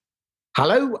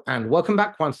Hello, and welcome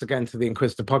back once again to the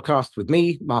Inquisitor podcast with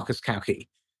me, Marcus Cauchi.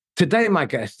 Today, my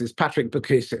guest is Patrick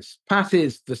Boucousis. Pat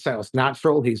is the sales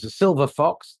natural. He's a silver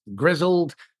fox,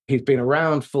 grizzled. He's been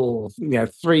around for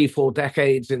 3-4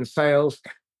 decades in sales.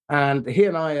 And he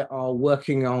and I are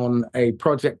working on a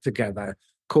project together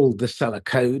called the Seller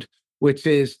Code, which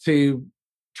is to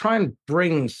try and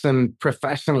bring some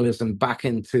professionalism back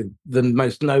into the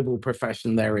most noble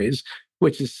profession there is,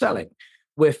 which is selling.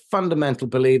 We're fundamental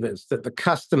believers that the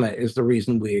customer is the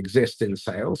reason we exist in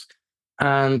sales,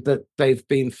 and that they've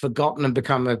been forgotten and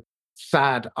become a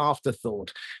sad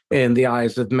afterthought in the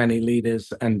eyes of many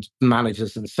leaders and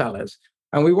managers and sellers.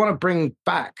 And we want to bring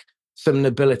back some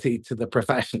nobility to the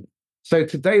profession. So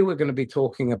today we're going to be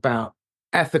talking about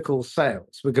ethical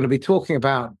sales. We're going to be talking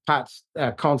about Pat's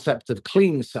concept of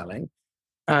clean selling,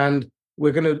 and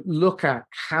we're going to look at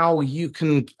how you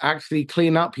can actually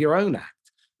clean up your own act.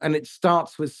 And it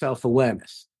starts with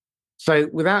self-awareness. So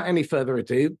without any further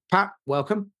ado, Pat,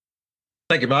 welcome.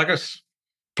 Thank you, Marcus.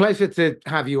 Pleasure to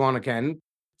have you on again.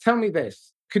 Tell me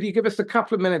this. Could you give us a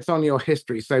couple of minutes on your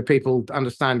history so people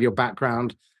understand your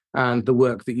background and the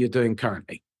work that you're doing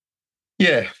currently?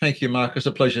 Yeah, thank you, Marcus.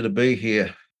 A pleasure to be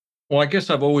here. Well, I guess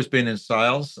I've always been in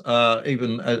sales.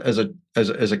 Even as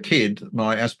a kid,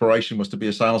 my aspiration was to be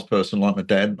a salesperson like my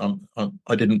dad.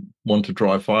 I didn't want to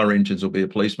drive fire engines or be a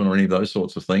policeman or any of those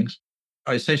sorts of things.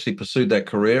 I essentially pursued that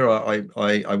career.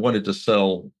 I wanted to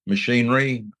sell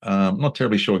machinery. Not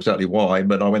terribly sure exactly why,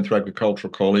 but I went through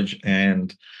agricultural college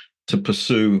and to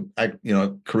pursue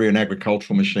career in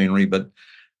agricultural machinery, but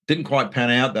didn't quite pan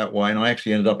out that way. And I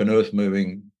actually ended up in earth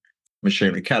moving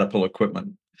machinery, Caterpillar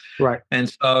equipment. Right. And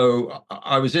so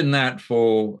I was in that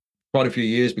for quite a few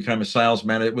years, became a sales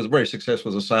manager, was very successful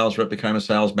as a sales rep, became a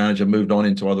sales manager, moved on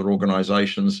into other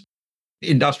organizations,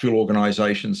 industrial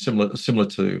organizations similar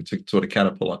to sort of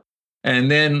Caterpillar.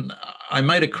 And then I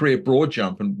made a career broad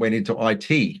jump and went into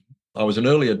IT. I was an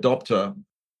early adopter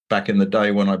back in the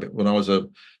day when I was a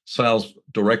sales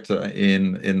director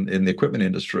in the equipment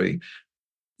industry,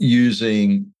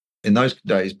 using, in those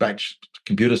days, batch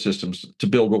computer systems to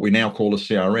build what we now call a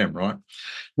CRM, right?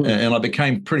 And I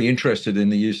became pretty interested in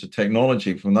the use of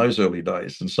technology from those early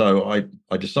days. And so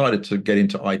I decided to get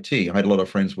into IT. I had a lot of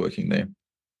friends working there.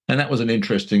 And that was an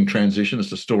interesting transition.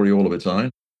 It's a story all of its own.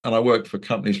 And I worked for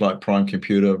companies like Prime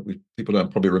Computer, people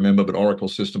don't probably remember, but Oracle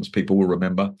Systems people will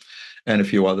remember, and a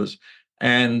few others.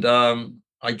 And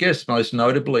I guess most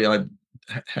notably, I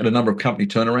had a number of company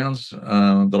turnarounds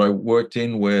that I worked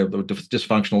in where there were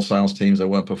dysfunctional sales teams that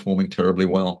weren't performing terribly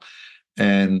well,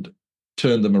 and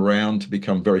turned them around to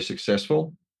become very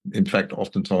successful. In fact,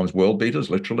 oftentimes world beaters,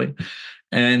 literally.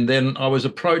 And then I was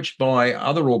approached by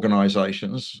other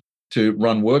organizations to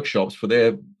run workshops for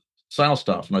their sales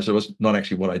staff. And I said, well, it's not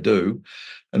actually what I do.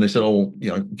 And they said, oh,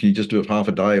 can you just do it for half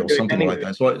a day or something like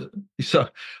that? So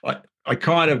I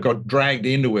kind of got dragged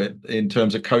into it in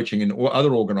terms of coaching in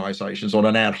other organizations on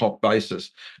an ad hoc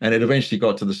basis. And it eventually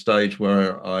got to the stage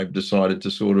where I decided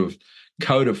to sort of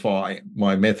codify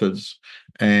my methods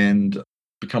and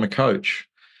become a coach.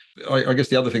 I guess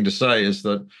the other thing to say is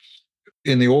that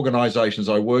in the organizations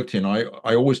I worked in, I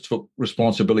always took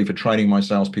responsibility for training my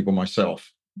salespeople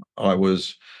myself. I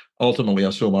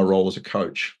saw my role as a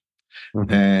coach,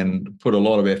 and put a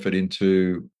lot of effort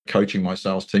into coaching my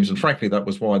sales teams. And frankly, that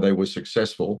was why they were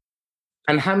successful.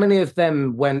 And how many of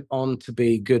them went on to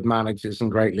be good managers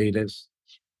and great leaders?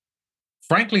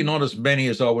 Frankly, not as many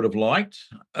as I would have liked.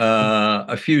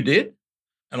 A few did.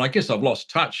 And I guess I've lost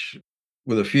touch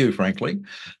with a few, frankly.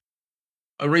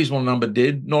 A reasonable number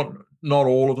did, not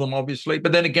all of them, obviously.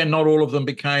 But then again, not all of them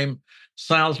became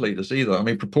sales leaders either. I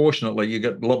mean, proportionately, you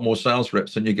get a lot more sales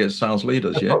reps than you get sales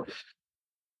leaders, yeah?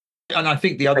 And I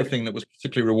think the other thing that was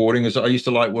particularly rewarding is I used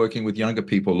to like working with younger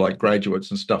people, like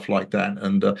graduates and stuff like that.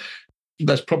 And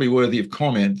that's probably worthy of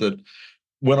comment that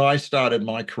when I started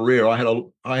my career, I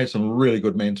had some really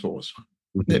good mentors.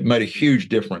 It made a huge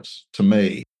difference to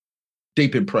me,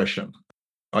 deep impression.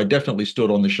 I definitely stood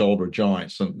on the shoulder of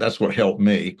giants, and that's what helped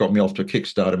me, got me off to a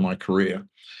kickstart in my career.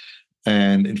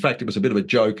 And in fact, it was a bit of a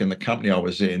joke in the company I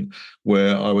was in,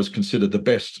 where I was considered the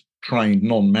best trained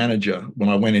non-manager when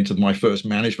I went into my first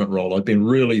management role. I'd been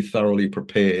really thoroughly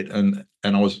prepared, and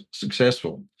I was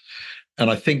successful.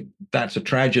 And I think that's a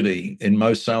tragedy in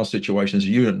most sales situations.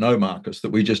 You don't know, Marcus,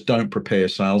 that we just don't prepare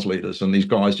sales leaders, and these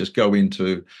guys just go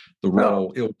into the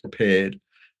role ill-prepared.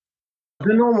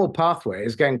 The normal pathway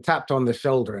is getting tapped on the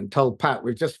shoulder and told, Pat,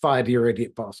 we've just fired your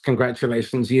idiot boss.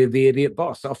 Congratulations, you're the idiot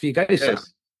boss. Off you go, Sam.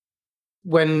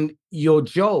 When your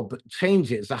job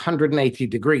changes 180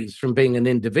 degrees from being an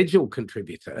individual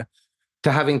contributor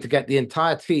to having to get the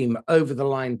entire team over the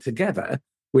line together,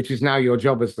 which is now your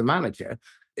job as the manager,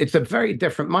 it's a very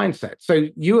different mindset. So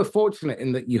you were fortunate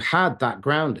in that you had that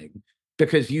grounding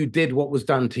because you did what was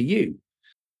done to you.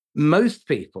 Most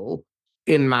people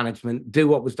in management do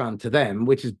what was done to them,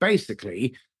 which is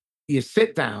basically you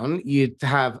sit down, you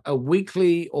have a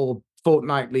weekly or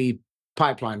fortnightly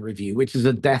pipeline review, which is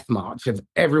a death march of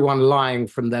everyone lying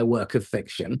from their work of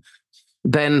fiction.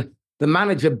 Then the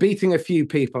manager beating a few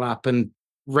people up and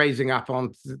raising up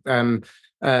onto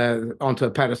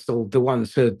a pedestal the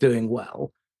ones who are doing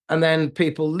well. And then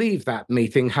people leave that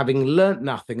meeting having learnt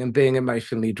nothing and being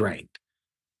emotionally drained.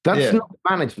 That's Yeah. not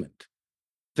management.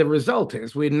 The result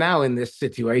is we're now in this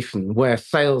situation where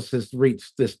sales has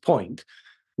reached this point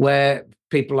where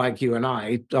people like you and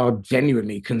I are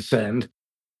genuinely concerned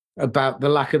about the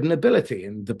lack of nobility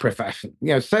in the profession.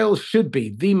 Sales should be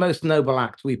the most noble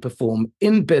act we perform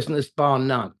in business, bar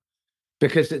none,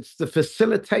 because it's the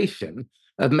facilitation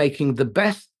of making the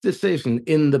best decision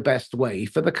in the best way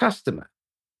for the customer.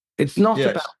 It's not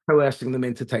about Yes. coercing them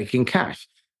into taking cash.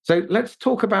 So let's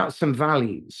talk about some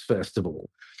values, first of all.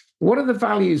 What are the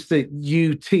values that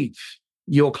you teach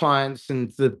your clients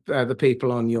and the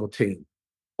people on your team?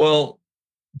 Well,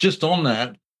 just on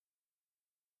that,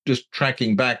 just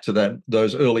tracking back to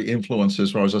those early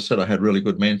influences where, as I said, I had really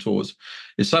good mentors.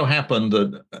 It so happened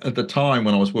that at the time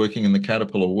when I was working in the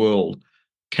Caterpillar world,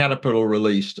 Caterpillar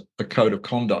released a code of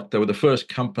conduct. They were the first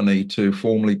company to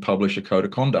formally publish a code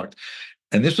of conduct.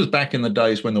 And this was back in the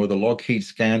days when there were the Lockheed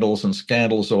scandals and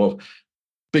scandals of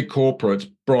big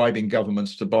corporates bribing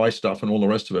governments to buy stuff and all the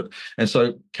rest of it. And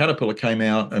so Caterpillar came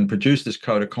out and produced this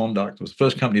code of conduct. It was the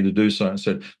first company to do so and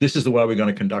said, this is the way we're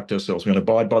going to conduct ourselves. We're going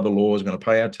to abide by the laws. We're going to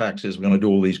pay our taxes. We're going to do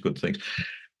all these good things.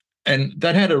 And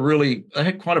that had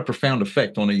quite a profound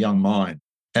effect on a young mind.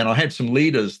 And I had some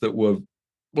leaders that were,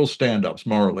 well, stand-ups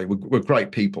morally, were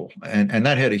great people. And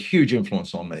that had a huge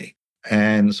influence on me.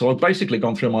 And so I've basically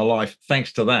gone through my life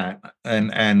thanks to that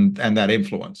and that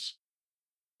influence.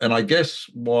 And I guess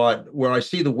where I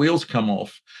see the wheels come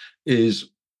off is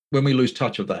when we lose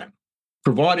touch of that.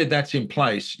 Provided that's in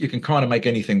place, you can kind of make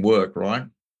anything work, right?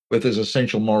 With this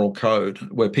essential moral code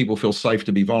where people feel safe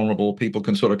to be vulnerable, people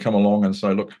can sort of come along and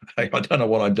say, look, hey, I don't know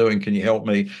what I'm doing. Can you help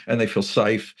me? And they feel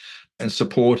safe and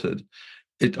supported.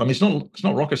 It's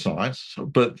not rocket science,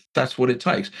 but that's what it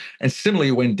takes. And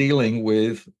similarly, when dealing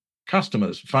with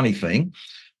customers, funny thing,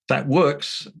 that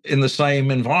works in the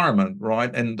same environment,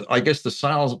 right? And I guess the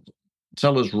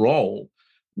seller's role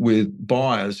with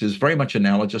buyers is very much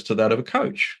analogous to that of a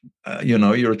coach.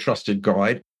 You're a trusted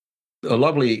guide. A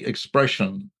lovely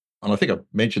expression, and I think I've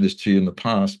mentioned this to you in the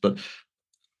past, but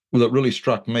that really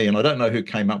struck me, and I don't know who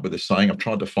came up with this saying, I've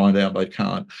tried to find out, but I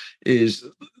can't, is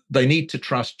they need to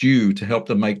trust you to help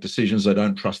them make decisions they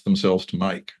don't trust themselves to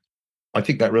make. I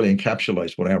think that really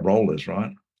encapsulates what our role is,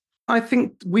 right? I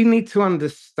think we need to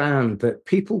understand that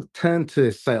people turn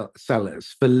to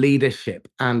sellers for leadership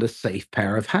and a safe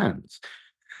pair of hands.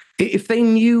 If they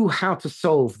knew how to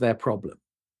solve their problem,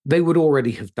 they would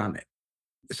already have done it.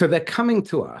 So they're coming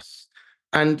to us,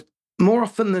 and more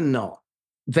often than not,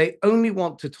 they only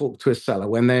want to talk to a seller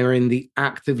when they're in the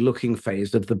active looking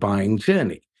phase of the buying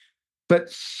journey. But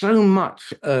so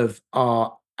much of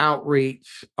our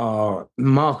outreach, our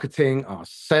marketing, our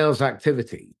sales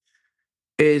activity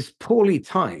is poorly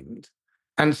timed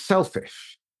and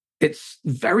selfish. It's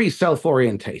very self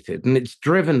orientated and it's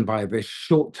driven by this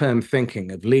short term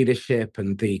thinking of leadership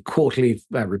and the quarterly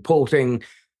reporting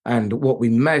and what we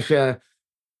measure.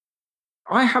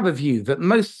 I have a view that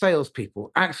most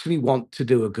salespeople actually want to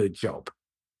do a good job.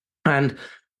 And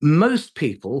most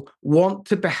people want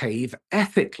to behave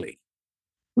ethically.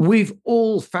 We've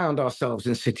all found ourselves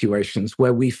in situations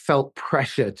where we felt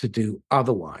pressure to do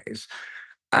otherwise.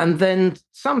 And then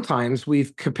sometimes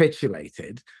we've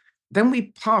capitulated. Then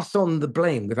we pass on the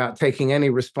blame without taking any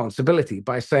responsibility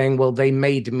by saying, well, they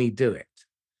made me do it.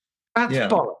 That's Yeah.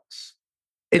 bollocks.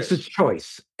 It's a Yes.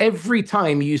 choice. Every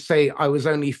time you say, I was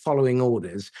only following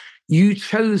orders, you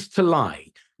chose to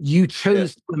lie. You Yeah.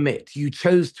 chose to omit. You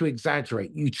chose to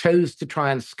exaggerate. You chose to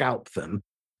try and scalp them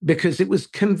because it was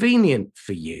convenient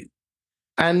for you.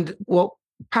 And what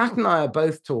Pat and I are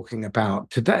both talking about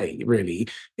today, really,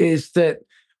 is that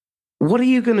what are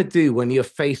you going to do when you're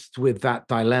faced with that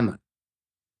dilemma?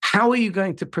 How are you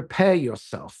going to prepare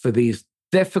yourself for these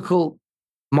difficult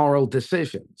moral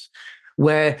decisions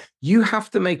where you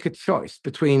have to make a choice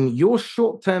between your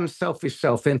short term selfish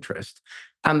self interest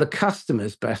and the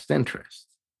customer's best interest?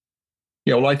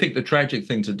 Yeah, well, I think the tragic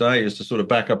thing today is to sort of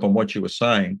back up on what you were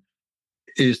saying,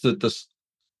 is that the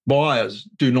buyers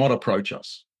do not approach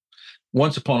us.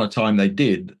 once upon a time they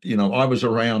did. I was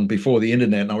around before the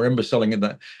internet, and I remember selling it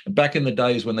that back in the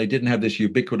days when they didn't have this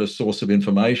ubiquitous source of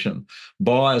information.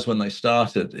 Buyers, when they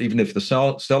started, even if the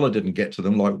seller didn't get to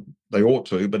them like they ought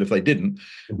to, but if they didn't,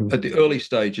 Mhm. at the early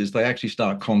stages, they actually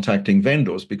start contacting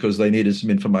vendors because they needed some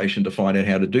information to find out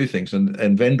how to do things.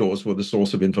 And vendors were the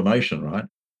source of information, right?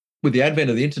 With the advent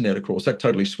of the internet, of course, that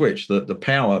totally switched. The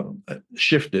power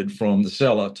shifted from the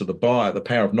seller to the buyer. The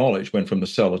power of knowledge went from the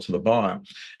seller to the buyer.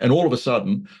 And all of a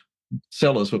sudden,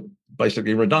 sellers were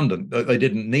basically redundant. They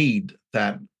didn't need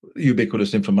that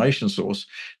ubiquitous information source.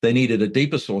 They needed a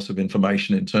deeper source of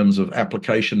information in terms of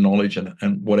application knowledge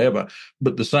and whatever.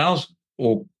 But the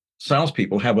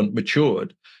salespeople haven't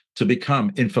matured to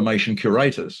become information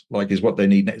curators, like is what they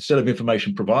need. Instead of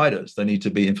information providers, they need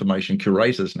to be information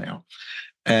curators now.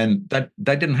 And that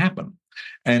didn't happen.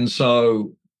 And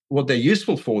so what they're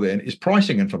useful for then is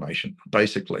pricing information,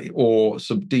 basically, or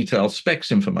some detailed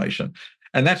specs information.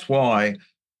 And that's why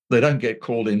they don't get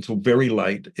called in till very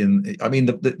late in. I mean,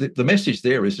 the message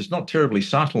there is, it's not terribly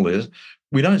subtle, is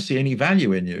we don't see any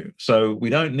value in you, so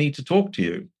we don't need to talk to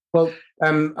you. Well,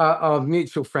 our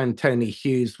mutual friend Tony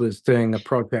Hughes was doing a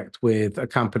project with a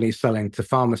company selling to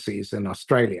pharmacies in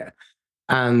Australia.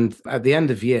 And at the end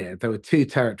of year, there were two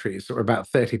territories that were about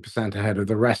 30% ahead of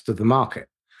the rest of the market.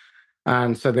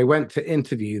 And so they went to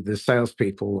interview the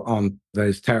salespeople on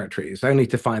those territories, only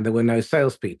to find there were no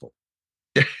salespeople.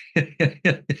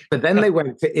 But then they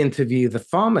went to interview the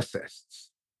pharmacists.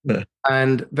 Yeah.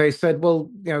 And they said,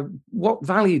 well, what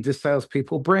value do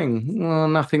salespeople bring? Well,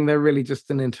 nothing. They're really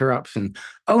just an interruption.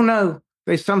 Oh, no,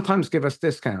 they sometimes give us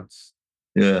discounts.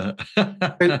 Yeah.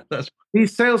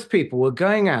 These salespeople were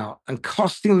going out and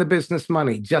costing the business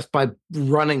money just by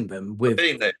running them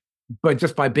but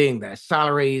just by being there.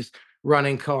 Salaries,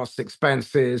 running costs,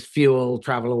 expenses, fuel,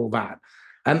 travel, all that.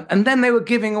 And then they were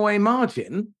giving away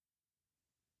margin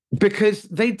because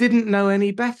they didn't know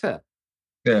any better.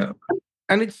 Yeah.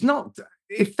 And it's not,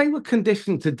 if they were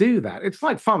conditioned to do that, it's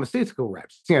like pharmaceutical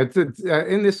reps.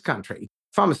 In this country,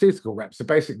 pharmaceutical reps are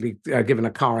basically given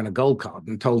a car and a gold card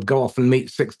and told, go off and meet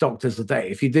 6 doctors a day.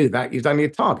 If you do that, you've done your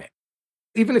target.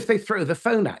 Even if they throw the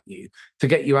phone at you to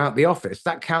get you out the office,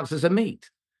 that counts as a meet.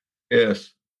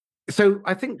 Yes. So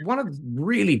I think one of the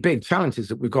really big challenges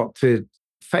that we've got to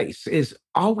face is,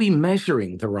 are we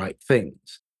measuring the right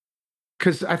things?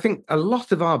 Because I think a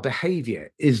lot of our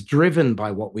behavior is driven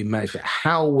by what we measure,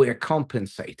 how we're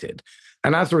compensated.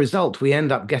 And as a result, we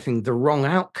end up getting the wrong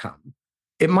outcome.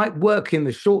 It might work in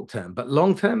the short term, but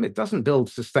long term, it doesn't build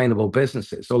sustainable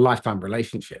businesses or lifetime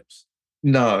relationships.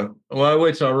 No. Well,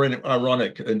 it's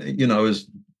ironic. And, as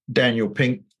Daniel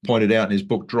Pink pointed out in his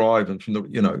book Drive, and from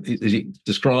as he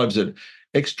describes it,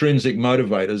 extrinsic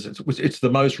motivators, it's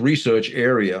the most research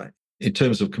area in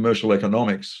terms of commercial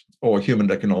economics or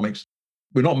human economics.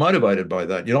 We're not motivated by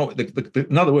that.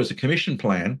 In other words, the commission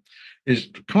plan is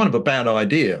kind of a bad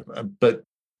idea, but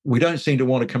we don't seem to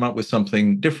want to come up with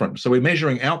something different. So we're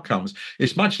measuring outcomes.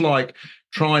 It's much like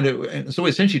so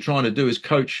essentially trying to do is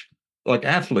coach like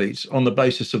athletes on the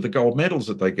basis of the gold medals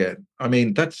that they get. I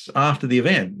mean, that's after the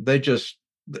event. They're just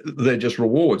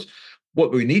rewards.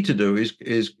 What we need to do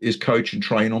is coach and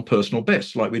train on personal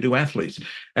bests, like we do athletes.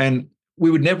 And we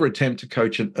would never attempt to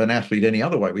coach an athlete any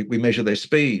other way. We measure their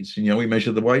speeds, we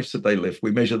measure the weights that they lift,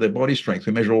 we measure their body strength,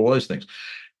 we measure all those things.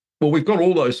 Well, we've got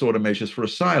all those sort of measures for a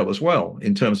sale as well,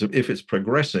 in terms of if it's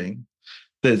progressing,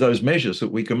 there's those measures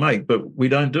that we can make, but we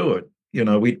don't do it.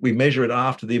 We measure it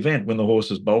after the event when the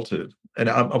horse is bolted. And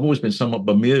I've always been somewhat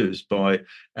bemused by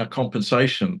our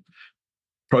compensation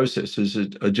processes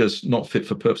are just not fit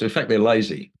for purpose. In fact, they're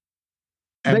lazy.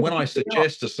 And when I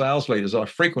suggest to sales leaders, I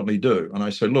frequently do, and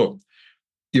I say, look,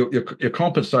 your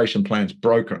compensation plan's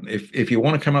broken. If you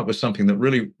want to come up with something that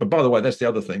really, but by the way, that's the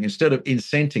other thing. Instead of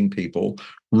incenting people,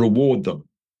 reward them.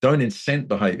 Don't incent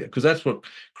behavior, because that's what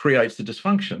creates the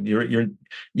dysfunction.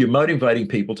 You're motivating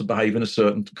people to behave in a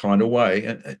certain kind of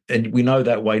way, and we know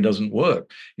that way doesn't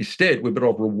work. Instead, we're better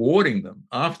off rewarding them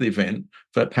after the event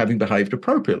for having behaved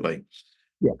appropriately.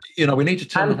 Yeah. We need to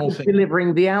turn the whole thing.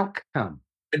 Delivering the outcome.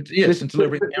 Yes, and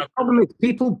delivering the outcome. The problem is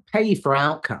people pay for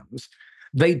outcomes.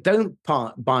 They don't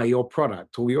buy your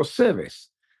product or your service.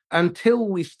 Until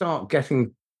we start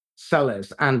getting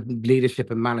sellers and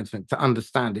leadership and management to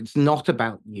understand it's not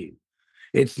about you.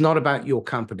 It's not about your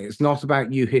company. It's not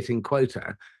about you hitting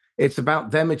quota. It's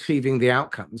about them achieving the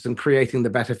outcomes and creating the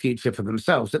better future for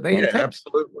themselves that they intend. Yeah,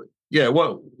 absolutely. Yeah,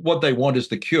 well, what they want is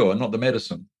the cure, not the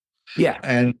medicine. Yeah.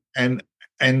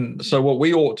 And so what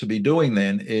we ought to be doing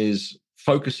then is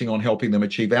focusing on helping them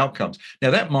achieve outcomes. Now,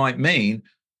 that might mean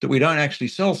that we don't actually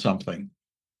sell something.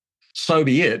 So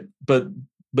be it, but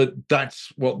but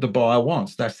that's what the buyer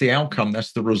wants. That's the outcome.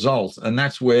 That's the result. And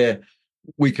that's where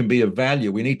we can be of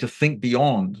value. We need to think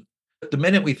beyond. The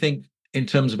minute we think in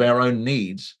terms of our own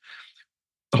needs,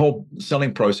 the whole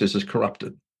selling process is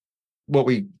corrupted. What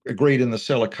we agreed in the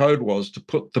seller code was to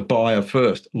put the buyer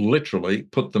first, literally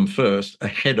put them first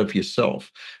ahead of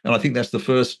yourself. And I think that's the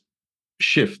first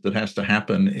shift that has to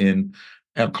happen in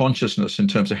our consciousness in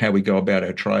terms of how we go about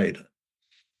our trade.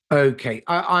 Okay,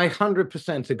 I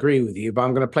 100% agree with you, but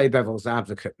I'm going to play devil's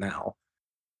advocate now.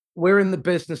 We're in the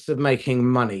business of making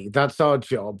money. That's our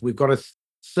job. We've got to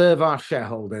serve our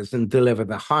shareholders and deliver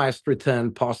the highest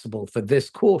return possible for this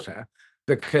quarter,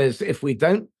 because if we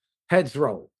don't, heads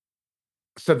roll.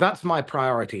 So that's my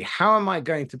priority. How am I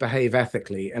going to behave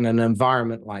ethically in an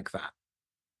environment like that?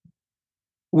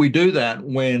 We do that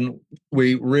when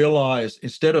we realize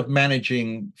instead of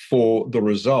managing for the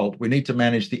result, we need to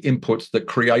manage the inputs that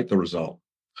create the result.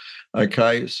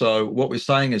 Okay, so what we're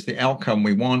saying is the outcome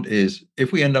we want is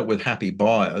if we end up with happy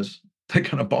buyers, they're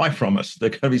going to buy from us. They're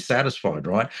going to be satisfied,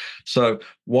 right? So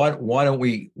why don't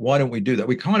we do that?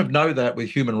 We kind of know that with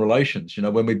human relations.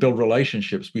 When we build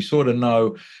relationships, we sort of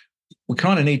know we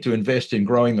kind of need to invest in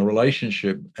growing the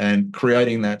relationship and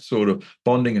creating that sort of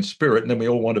bonding and spirit, and then we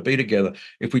all want to be together.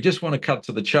 If we just want to cut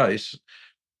to the chase,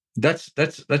 that's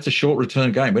a short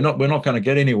return game. We're not going to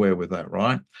get anywhere with that,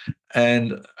 right?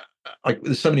 And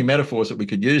there's so many metaphors that we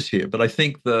could use here, but I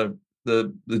think the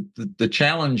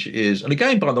challenge is, and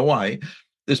again, by the way,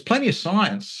 there's plenty of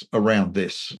science around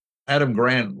this. Adam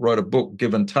Grant wrote a book,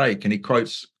 Give and Take, and he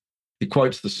quotes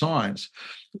the science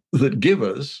that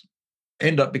givers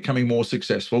end up becoming more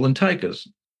successful than takers.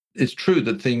 It's true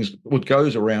that what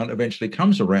goes around eventually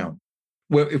comes around.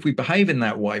 Well, if we behave in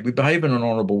that way, we behave in an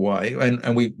honorable way,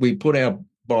 and we put our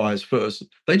buyers first,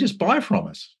 they just buy from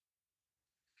us.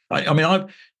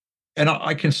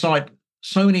 I can cite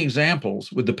so many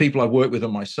examples with the people I've worked with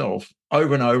and myself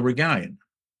over and over again.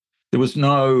 There was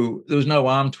no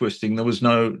arm twisting. There was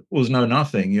no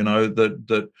nothing.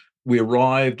 That we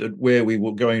arrived at where we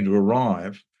were going to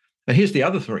arrive. And here's the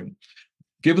other thing: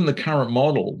 given the current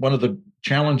model, one of the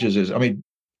challenges is,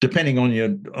 depending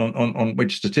on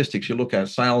which statistics you look at,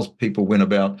 salespeople win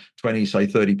about 20, say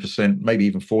 30%, maybe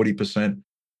even 40%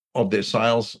 of their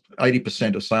sales.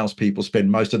 80% of salespeople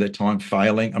spend most of their time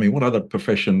failing. What other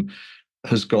profession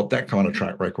has got that kind of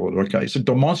track record? Okay, so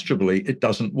demonstrably, it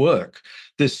doesn't work.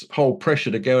 This whole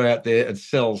pressure to go out there and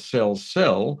sell,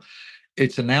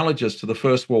 it's analogous to the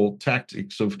first world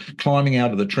tactics of climbing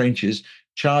out of the trenches,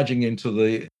 charging into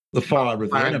the fire of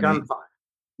the enemy. Gunfire.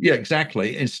 Yeah,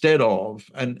 exactly. Instead of,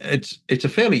 and it's a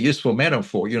fairly useful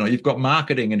metaphor. You've got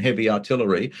marketing and heavy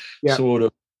artillery, sort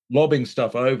of lobbing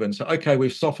stuff over and say, okay,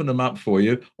 we've softened them up for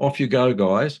you. Off you go,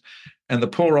 guys. And the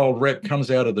poor old rep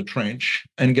comes out of the trench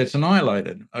and gets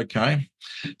annihilated. Okay,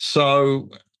 so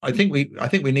I think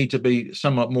we need to be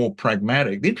somewhat more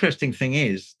pragmatic. The interesting thing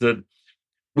is that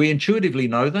we intuitively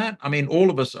know that. All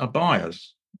of us are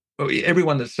buyers.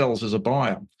 Everyone that sells is a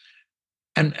buyer.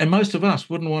 And most of us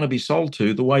wouldn't want to be sold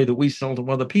to the way that we sell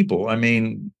to other people.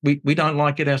 We don't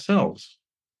like it ourselves.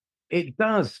 It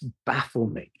does baffle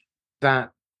me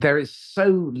that there is so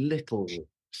little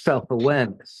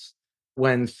self-awareness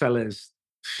when sellers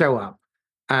show up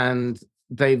and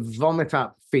they vomit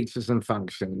up features and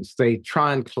functions. They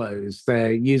try and close.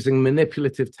 They're using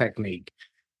manipulative technique.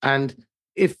 And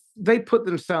if they put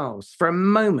themselves for a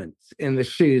moment in the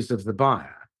shoes of the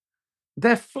buyer,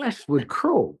 their flesh would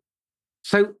crawl.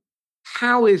 So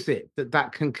how is it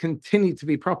that can continue to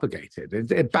be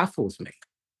propagated? It baffles me.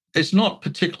 It's not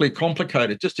particularly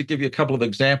complicated. Just to give you a couple of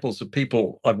examples of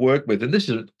people I've worked with, and this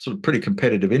is sort of pretty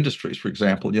competitive industries, for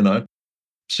example,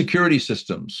 security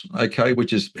systems, okay,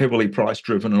 which is heavily price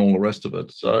driven and all the rest of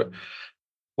it. So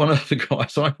one of the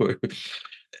guys I work with,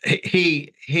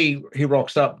 he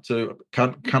rocks up to a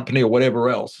company or whatever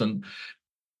else, and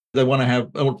they want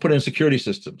to put in security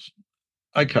systems.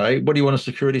 Okay, what do you want a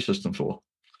security system for?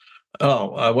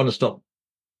 Oh, I want to stop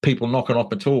people knocking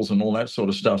off my tools and all that sort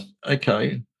of stuff.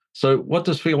 Okay, so what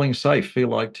does feeling safe feel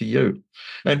like to you?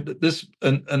 And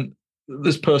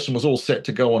this person was all set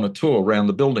to go on a tour around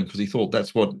the building because he thought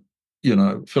that's what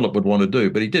Philip would want to do,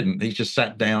 but he didn't. He just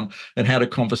sat down and had a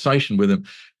conversation with him.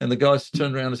 And the guys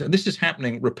turned around and said, and this is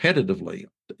happening repetitively.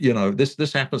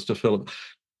 This happens to Philip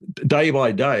day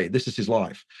by day. This is his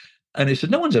life. And he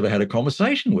said, no one's ever had a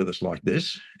conversation with us like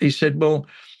this. He said, well,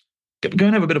 go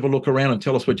and have a bit of a look around and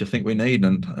tell us what you think we need,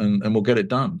 and we'll get it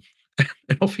done.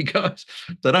 And off he goes.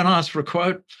 They don't ask for a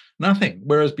quote, nothing.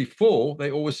 Whereas before,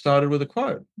 they always started with a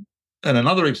quote. And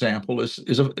another example is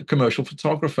a commercial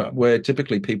photographer, where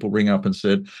typically people ring up and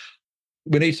said,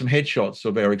 we need some headshots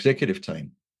of our executive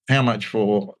team. how much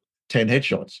for 10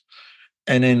 headshots?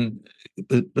 And then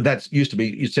that's used to be,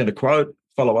 you send a quote,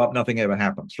 follow up, nothing ever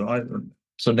happens, right?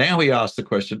 So now he asks the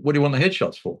question, what do you want the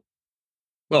headshots for?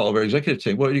 Well, our executive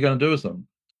team, what are you going to do with them?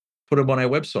 Put them on our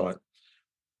website.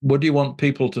 What do you want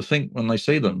people to think when they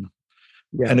see them?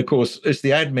 Yeah. And of course, it's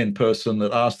the admin person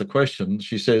that asked the question.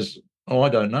 She says, oh, I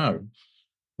don't know.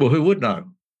 Well, who would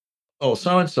know? Oh,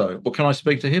 so-and-so. Well, can I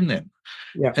speak to him then?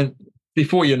 Yeah. And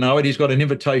before you know it, he's got an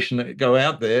invitation to go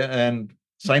out there and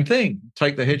same thing,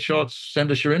 take the headshots,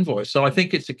 send us your invoice. So I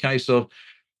think it's a case of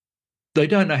they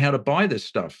don't know how to buy this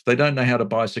stuff. They don't know how to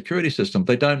buy a security system.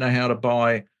 They don't know how to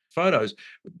buy photos.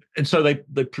 And so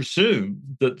they presume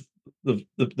that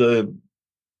the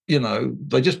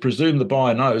they just presume the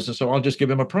buyer knows, and so I'll just give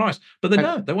him a price. But they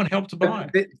don't. They want help to buy.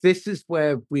 This is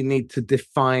where we need to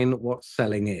define what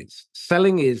selling is.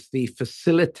 Selling is the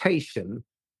facilitation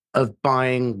of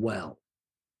buying well.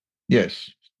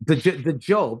 Yes. The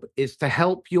job is to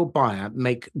help your buyer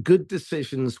make good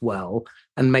decisions well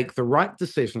and make the right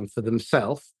decision for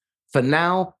themselves for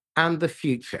now and the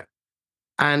future.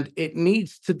 And it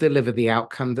needs to deliver the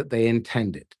outcome that they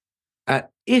intended.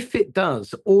 If it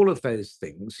does all of those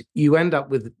things, you end up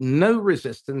with no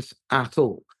resistance at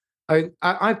all.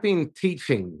 I've been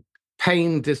teaching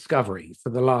pain discovery for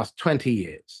the last 20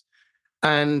 years.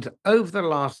 And over the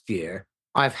last year,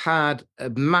 I've had a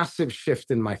massive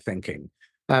shift in my thinking.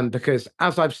 Because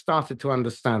as I've started to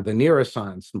understand the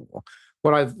neuroscience more,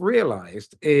 what I've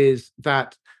realized is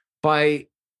that by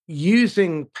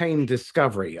using pain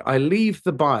discovery, I leave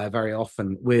the buyer very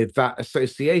often with that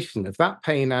association of that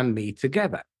pain and me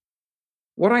together.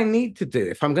 What I need to do,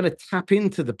 if I'm going to tap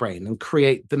into the brain and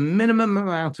create the minimum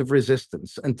amount of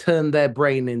resistance and turn their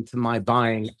brain into my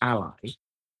buying ally,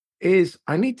 is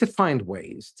I need to find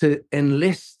ways to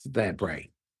enlist their brain.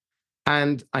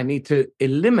 And I need to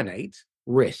eliminate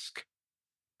risk.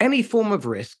 Any form of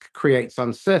risk creates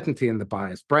uncertainty in the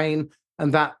buyer's brain,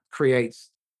 and that creates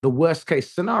the worst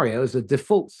case scenario as a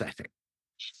default setting.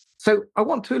 So I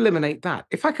want to eliminate that.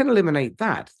 If I can eliminate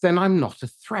that, then I'm not a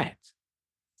threat.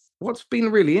 What's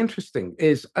been really interesting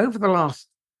is over the last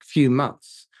few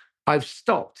months, I've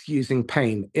stopped using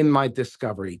pain in my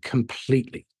discovery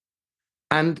completely.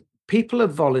 And people are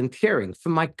volunteering. For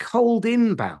my cold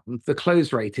inbound, the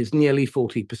close rate is nearly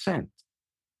 40%.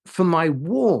 For my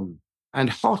warm and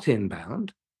hot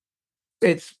inbound,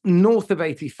 it's north of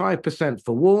 85%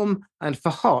 for warm, and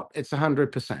for hot, it's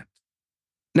 100%.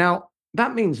 Now,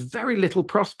 that means very little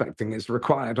prospecting is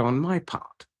required on my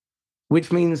part,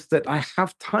 which means that I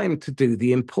have time to do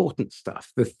the important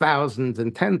stuff, the £1,000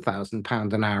 and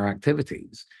 £10,000 an hour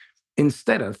activities,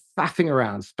 instead of faffing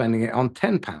around spending it on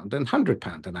 £10 and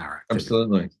 £100 an hour activities.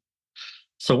 Absolutely.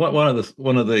 So one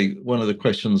of the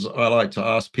questions I like to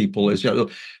ask people is,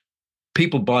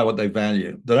 people buy what they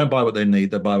value. They don't buy what they need.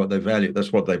 They buy what they value.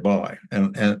 That's what they buy.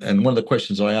 And one of the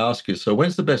questions I ask is, so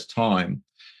when's the best time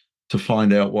to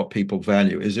find out what people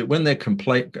value? Is it when they're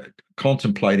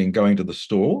contemplating going to the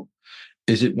store?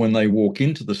 Is it when they walk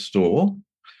into the store?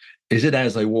 Is it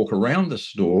as they walk around the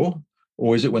store?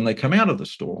 Or is it when they come out of the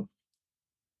store?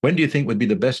 When do you think would be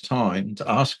the best time to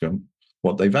ask them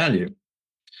what they value?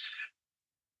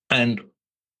 And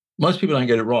most people don't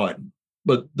get it right.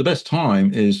 But the best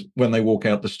time is when they walk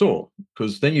out the store,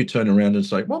 because then you turn around and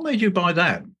say, what made you buy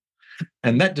that?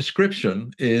 And that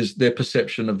description is their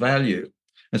perception of value.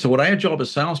 And so what our job as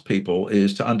salespeople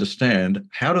is to understand,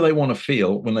 how do they want to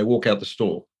feel when they walk out the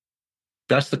store?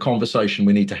 That's the conversation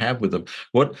we need to have with them.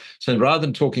 So rather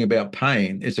than talking about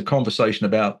pain, it's a conversation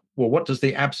about, well, what does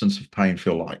the absence of pain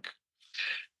feel like?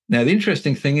 Now, the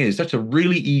interesting thing is that's a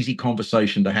really easy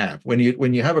conversation to have. When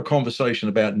you have a conversation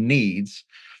about needs,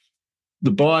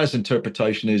 the buyer's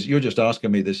interpretation is, you're just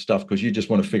asking me this stuff because you just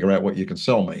want to figure out what you can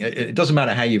sell me. It doesn't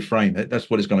matter how you frame it. That's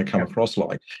what it's going to come across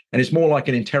like. And it's more like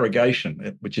an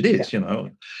interrogation, which it is,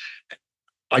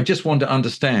 I just want to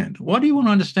understand. What do you want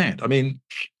to understand? I mean,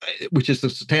 which is the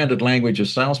standard language of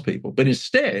salespeople. But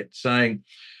instead saying,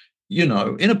 in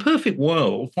a perfect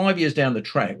world, 5 years down the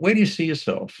track, where do you see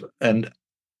yourself? And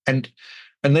then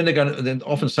then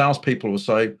often salespeople will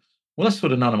say, well, that's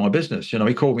sort of none of my business.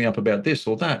 He called me up about this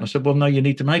or that. And I said, well, no, you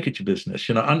need to make it your business.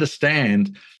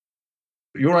 Understand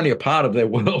you're only a part of their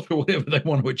world or whatever they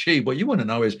want to achieve. What you want to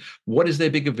know is, what is their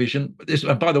bigger vision?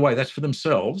 And by the way, that's for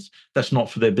themselves. That's not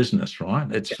for their business,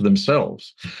 right? It's for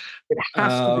themselves. It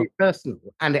has to be personal,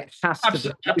 and it has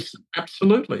to be.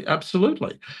 Absolutely,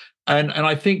 absolutely. And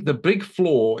I think the big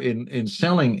flaw in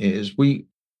selling is we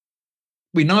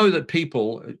know that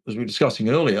people, as we were discussing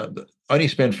earlier, only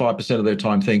spend 5% of their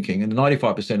time thinking and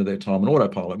 95% of their time on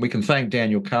autopilot. We can thank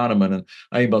Daniel Kahneman and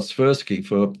Amos Tversky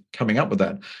for coming up with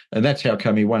that. And that's how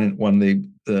come he won the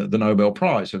Nobel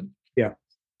Prize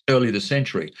early this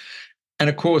century. And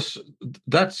of course,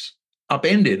 that's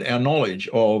upended our knowledge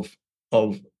of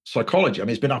psychology. I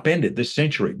mean, it's been upended this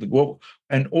century.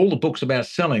 And all the books about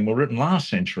selling were written last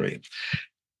century.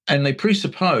 And they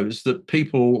presuppose that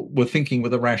people were thinking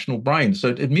with a rational brain. So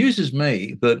it amuses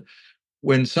me that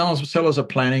when sellers are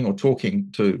planning or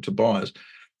talking to buyers,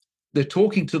 they're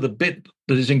talking to the bit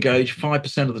that is engaged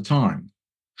 5% of the time.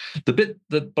 The bit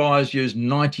that buyers use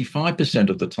 95%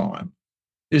 of the time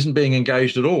isn't being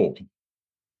engaged at all.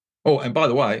 Oh, and by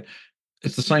the way,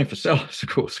 it's the same for sellers, of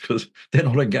course, because they're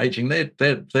not engaging. They're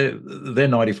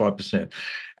 95%.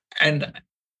 And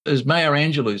as Maya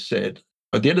Angelou said,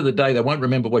 at the end of the day, they won't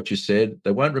remember what you said.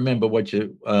 They won't remember what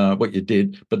you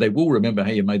did, but they will remember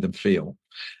how you made them feel.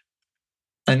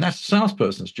 And that's the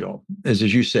salesperson's job, as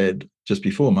you said just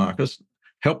before, Marcus,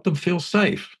 help them feel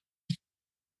safe.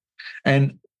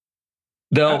 And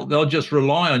they'll just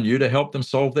rely on you to help them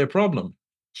solve their problem.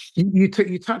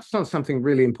 You touched on something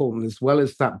really important, as well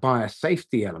as that buyer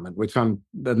safety element, which I'm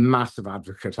a massive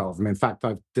advocate of. And in fact,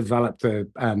 I've developed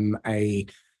a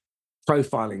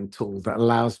profiling tool that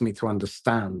allows me to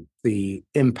understand the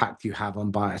impact you have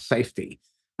on buyer safety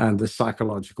and the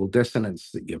psychological dissonance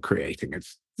that you're creating.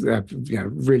 It's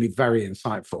really very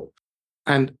insightful.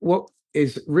 And what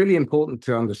is really important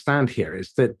to understand here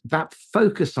is that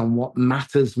focus on what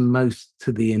matters most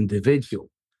to the individual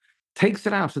takes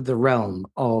it out of the realm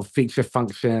of feature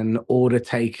function, order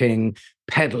taking,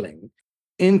 peddling,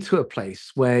 into a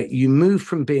place where you move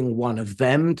from being one of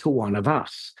them to one of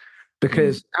us.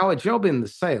 Because our job in the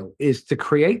sale is to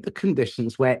create the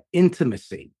conditions where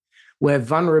intimacy, where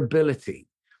vulnerability,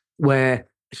 where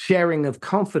sharing of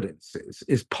confidences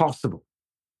is possible.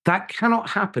 That cannot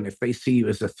happen if they see you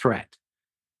as a threat.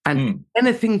 And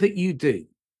anything that you do,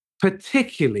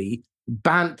 particularly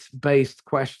BANT-based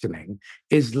questioning,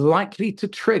 is likely to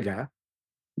trigger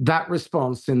that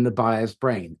response in the buyer's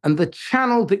brain. And the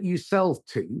channel that you sell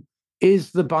to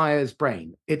is the buyer's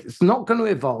brain. It's not going to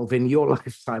evolve in your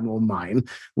lifetime or mine.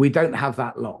 We don't have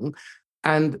that long.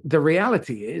 And the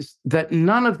reality is that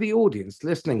none of the audience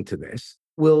listening to this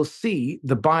will see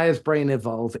the buyer's brain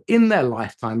evolve in their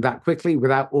lifetime that quickly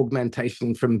without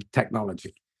augmentation from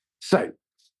technology. So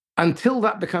until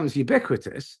that becomes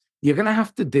ubiquitous, you're going to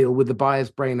have to deal with the buyer's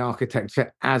brain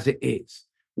architecture as it is,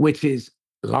 which is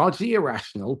largely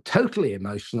irrational, totally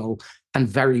emotional, and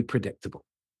very predictable.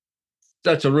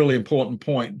 That's a really important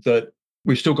point, that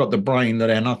we've still got the brain that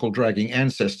our knuckle-dragging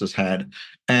ancestors had.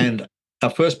 And our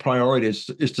first priority is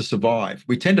to survive.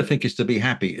 We tend to think it's to be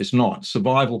happy. It's not.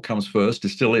 Survival comes first. It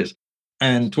still is.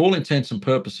 And to all intents and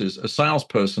purposes, a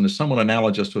salesperson is somewhat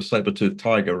analogous to a saber-toothed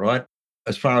tiger, right?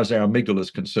 As far as our amygdala is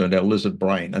concerned, our lizard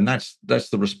brain. And that's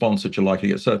the response that you're likely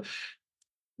to get. So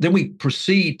then we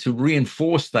proceed to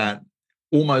reinforce that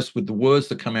almost with the words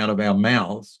that come out of our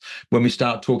mouths when we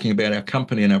start talking about our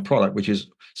company and our product, which is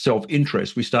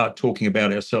self-interest. We start talking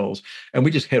about ourselves and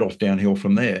we just head off downhill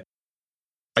from there.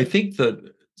 I think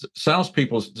that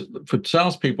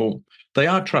salespeople, they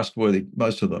are trustworthy,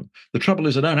 most of them. The trouble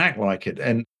is they don't act like it.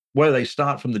 And where they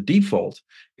start from the default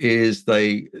is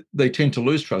they tend to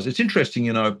lose trust. It's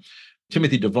interesting,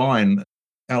 Timothy Devine,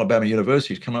 Alabama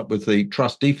University, has come up with the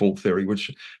trust default theory,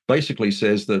 which basically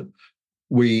says that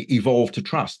we evolve to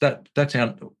trust.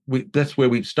 That's where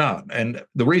we start. And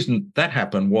the reason that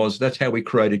happened was that's how we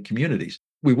created communities.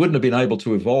 We wouldn't have been able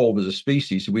to evolve as a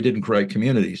species if we didn't create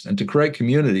communities. And to create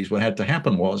communities, what had to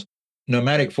happen was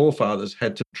nomadic forefathers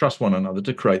had to trust one another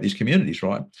to create these communities,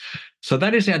 right? So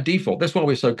that is our default. That's why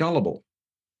we're so gullible.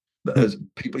 As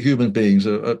people, human beings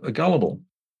are gullible.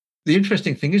 The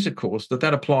interesting thing is, of course,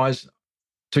 that applies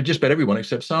to just about everyone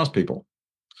except salespeople.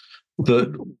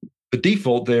 The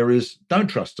default there is don't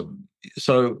trust them.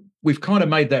 So we've kind of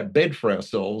made that bed for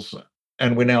ourselves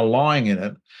and we're now lying in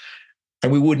it.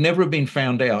 And we would never have been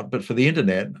found out but for the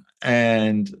internet,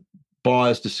 and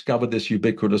buyers discovered this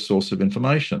ubiquitous source of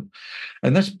information.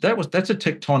 And that's a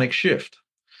tectonic shift.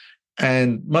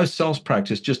 And most sales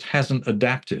practice just hasn't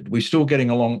adapted. We're still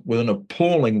getting along with an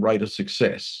appalling rate of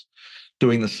success,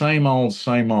 doing the same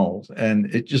old, and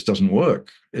it just doesn't work.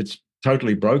 It's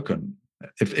totally broken.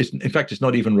 In fact, it's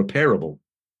not even repairable.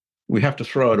 We have to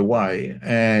throw it away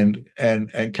and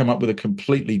come up with a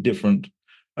completely different.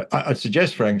 I'd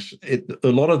suggest, Frank, a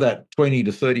lot of that 20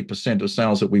 to 30% of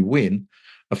sales that we win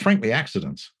are frankly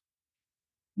accidents,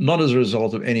 not as a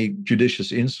result of any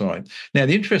judicious insight. Now,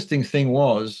 the interesting thing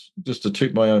was, just to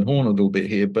toot my own horn a little bit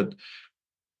here, but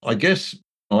I guess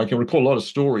I can recall a lot of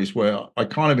stories where I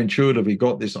kind of intuitively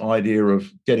got this idea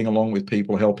of getting along with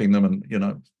people, helping them,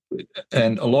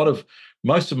 and a lot of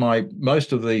most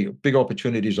of the big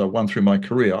opportunities I won through my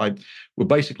career, I were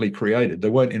basically created. They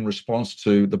weren't in response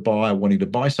to the buyer wanting to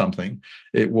buy something.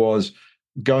 It was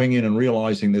going in and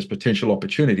realizing there's potential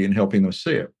opportunity and helping them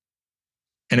see it.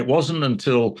 And it wasn't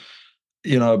until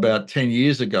about 10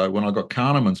 years ago when I got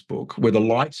Kahneman's book where the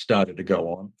lights started to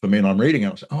go on for me, and I'm reading it.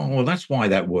 I was, oh, well, that's why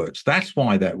that works. That's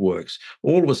why that works.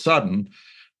 All of a sudden,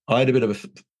 I had a bit of a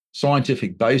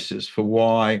scientific basis for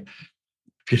why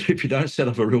if you don't set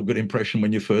up a real good impression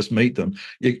when you first meet them,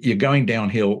 you're going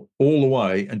downhill all the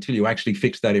way until you actually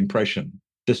fix that impression.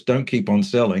 Just don't keep on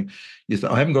selling.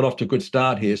 I haven't got off to a good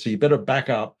start here, so you better back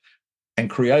up and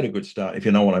create a good start, if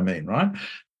you know what I mean, right?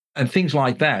 And things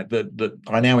like that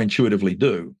I now intuitively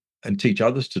do and teach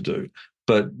others to do,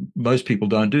 but most people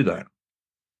don't do that.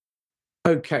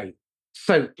 Okay,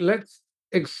 so let's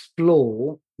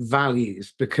explore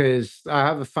values, because I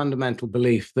have a fundamental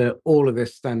belief that all of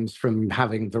this stems from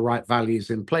having the right values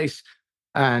in place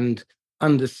and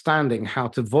understanding how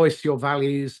to voice your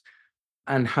values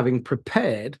and having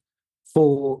prepared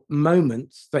for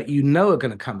moments that you know are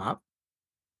going to come up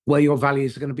where your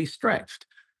values are going to be stretched.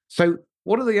 So,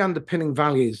 what are the underpinning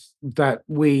values that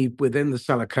we within the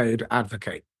Seller Code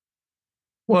advocate?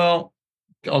 Well,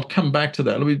 I'll come back to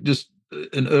that. Let me just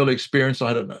an early experience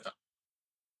I had.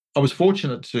 I was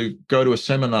fortunate to go to a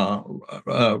seminar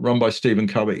run by Stephen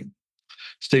Covey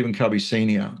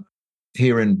Senior,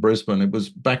 here in Brisbane. It was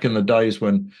back in the days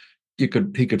when he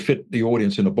could fit the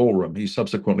audience in a ballroom. He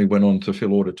subsequently went on to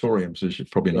fill auditoriums, as you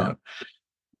probably know.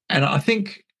 And I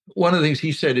think one of the things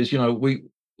he said is,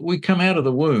 we come out of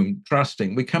the womb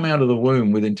trusting. We come out of the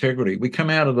womb with integrity. We come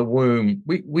out of the womb.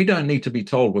 We don't need to be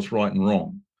told what's right and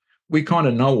wrong. We kind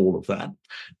of know all of that.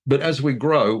 But as we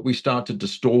grow, we start to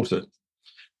distort it.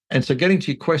 And so getting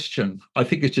to your question, I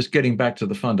think it's just getting back to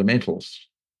the fundamentals.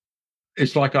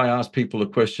 It's like I ask people a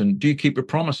question, do you keep your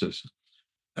promises?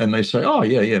 And they say, oh,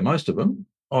 yeah, most of them.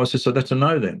 I said, so that's a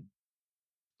no then.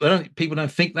 People don't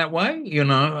think that way,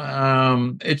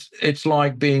 it's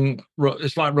like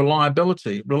it's like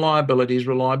reliability. Reliability is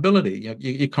reliability.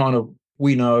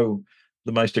 We know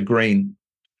the most green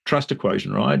trust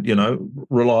equation, right?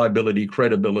 Reliability,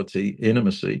 credibility,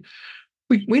 intimacy.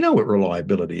 We know what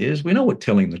reliability is. We know what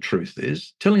telling the truth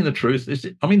is. Telling the truth is,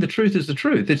 the truth is the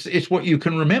truth. It's what you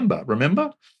can remember.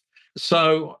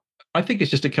 So I think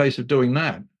it's just a case of doing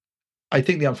that. I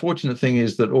think the unfortunate thing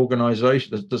is that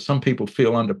that some people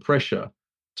feel under pressure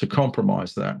to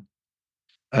compromise that.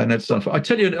 And it's I'll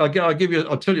tell you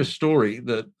a story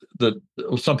that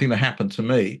was something that happened to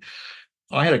me.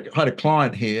 I had a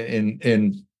client here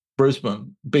in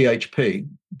Brisbane, BHP,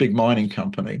 big mining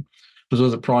company. This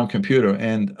was a prime computer,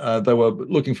 and they were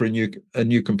looking for a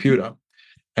new computer,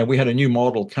 and we had a new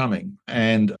model coming,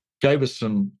 and gave us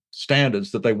some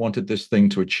standards that they wanted this thing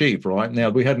to achieve. Right now,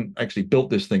 we hadn't actually built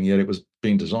this thing yet; it was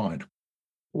being designed.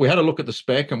 We had a look at the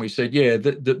spec, and we said, "Yeah,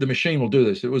 the machine will do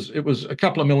this." It was a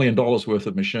couple of $1 million worth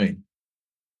of machine.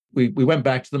 We went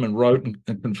back to them and wrote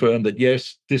and confirmed that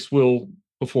yes, this will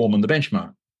perform on the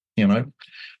benchmark.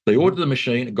 They ordered the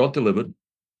machine, it got delivered.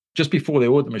 Just before they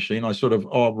ordered the machine, I sort of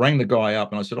rang the guy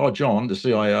up and I said, "Oh, John, the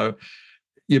CIO,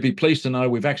 you'd be pleased to know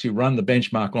we've actually run the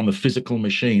benchmark on the physical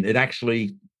machine. It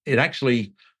actually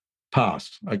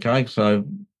passed. Okay, so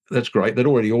that's great. They'd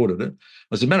already ordered it.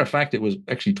 As a matter of fact, it was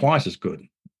actually twice as good,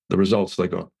 the results they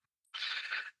got.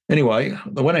 Anyway,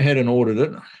 they went ahead and ordered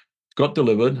it, got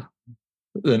delivered.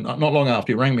 Then not long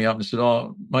after, he rang me up and said,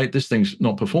 "Oh, mate, this thing's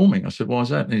not performing." I said, "Why is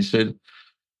that?" And he said,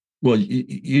 "Well,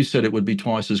 you said it would be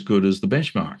twice as good as the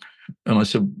benchmark." And I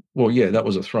said, "Well, yeah, that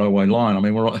was a throwaway line. I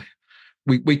mean,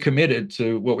 we committed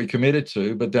to what we committed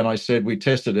to, but then I said we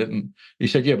tested it." And he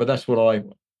said, "Yeah, but that's what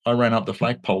I ran up the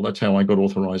flagpole. That's how I got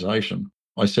authorization.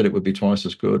 I said it would be twice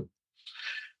as good."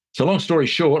 So long story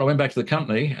short, I went back to the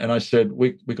company and I said,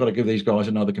 we got to give these guys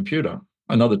another computer,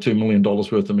 another $2 million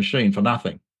worth of machine for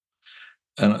nothing.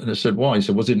 And I said, "Why?" He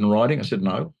said, "Was it in writing?" I said,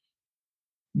 "No."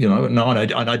 No, and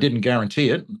I didn't guarantee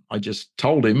it. I just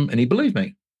told him and he believed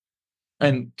me.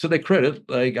 And to their credit,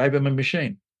 they gave him a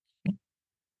machine.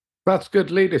 That's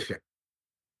good leadership.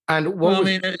 And What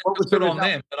was good on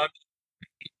them. But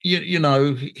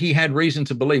he had reason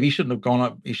to believe. He shouldn't have gone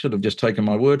up. He should have just taken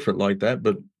my word for it like that.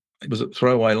 But it was a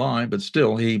throwaway line. But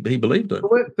still, he believed it.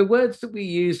 The words that we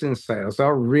use in sales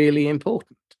are really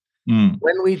important.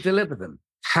 When we deliver them,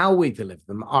 how we deliver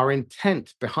them, our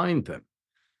intent behind them.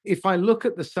 If I look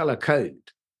at the Seller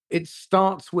Code, it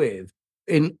starts with,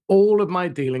 in all of my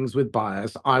dealings with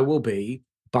buyers, I will be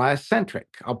buyer-centric.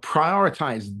 I'll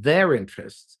prioritize their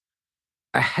interests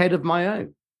ahead of my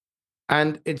own.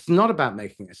 And it's not about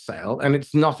making a sale, and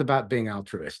it's not about being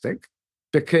altruistic,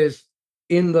 because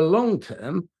in the long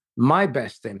term, my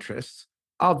best interests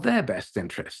are their best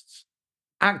interests.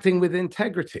 Acting with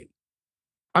integrity,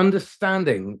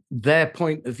 understanding their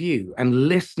point of view and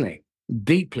listening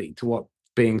deeply to what's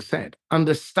being said,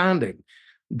 understanding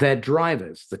their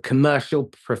drivers, the commercial,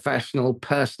 professional,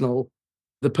 personal,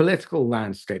 the political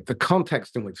landscape, the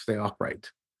context in which they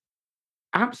operate.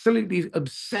 Absolutely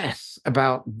obsess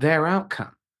about their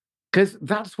outcome because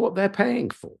that's what they're paying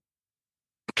for.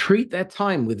 Treat their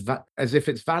time as if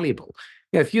it's valuable.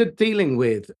 If you're dealing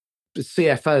with the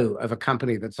CFO of a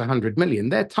company that's 100 million,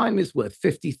 their time is worth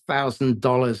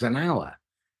 $50,000 an hour.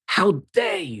 How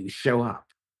dare you show up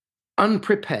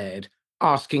unprepared,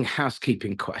 asking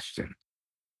housekeeping questions?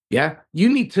 Yeah, you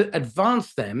need to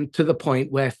advance them to the point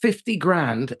where 50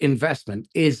 grand investment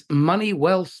is money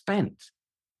well spent.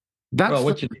 That's Well,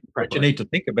 the what you need to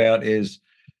think about is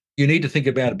you need to think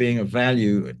about it being of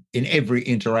value in every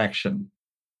interaction.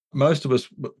 Most of us,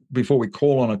 before we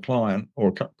call on a client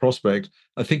or a prospect,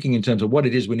 are thinking in terms of what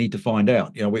it is we need to find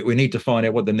out. We need to find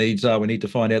out what the needs are. We need to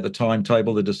find out the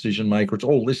timetable, the decision maker. It's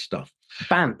all this stuff.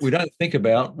 Bant. We don't think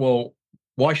about, well,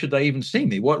 why should they even see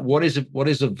me? What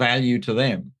is of value to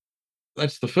them?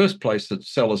 That's the first place that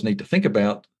sellers need to think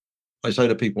about. I say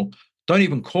to people, don't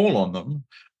even call on them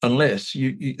unless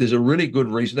there's a really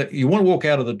good reason that you want to walk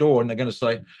out of the door and they're going to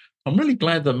say, I'm really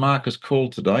glad that Marcus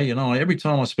called today. Every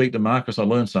time I speak to Marcus, I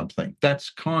learn something. That's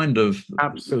kind of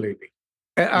Absolutely.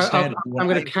 the standard. I'm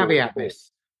going to caveat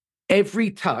this.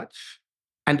 Every touch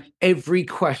and every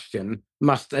question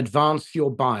must advance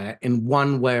your buyer in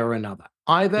one way or another.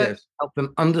 Either help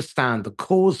them understand the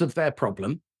cause of their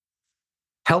problem,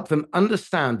 help them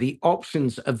understand the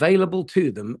options available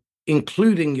to them,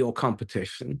 including your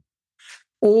competition,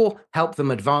 or help them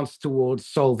advance towards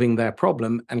solving their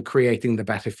problem and creating the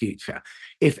better future.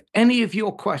 If any of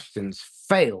your questions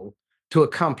fail to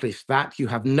accomplish that, you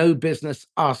have no business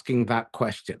asking that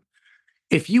question.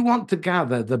 If you want to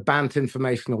gather the BANT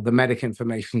information or the medic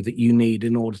information that you need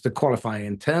in order to qualify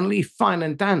internally, fine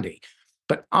and dandy.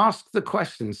 But ask the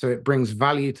question so it brings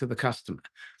value to the customer.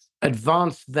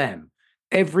 Advance them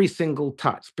every single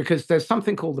touch, because there's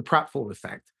something called the pratfall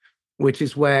effect, which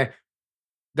is where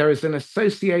there is an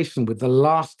association with the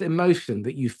last emotion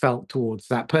that you felt towards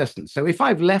that person. So if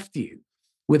I've left you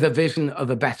with a vision of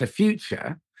a better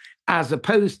future, as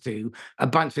opposed to a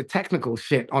bunch of technical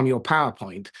shit on your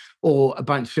PowerPoint or a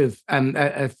bunch of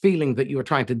a feeling that you were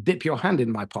trying to dip your hand in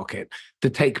my pocket to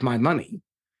take my money,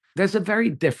 there's a very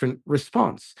different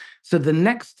response. So the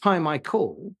next time I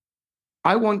call,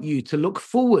 I want you to look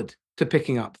forward to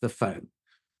picking up the phone.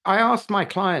 I ask my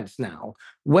clients now,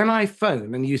 when I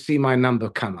phone and you see my number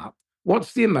come up,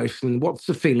 what's the emotion? What's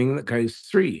the feeling that goes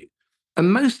through you?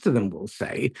 And most of them will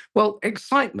say, well,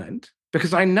 excitement,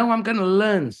 because I know I'm going to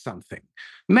learn something.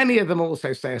 Many of them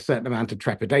also say a certain amount of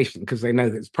trepidation because they know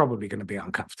that it's probably going to be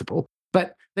uncomfortable.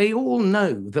 But they all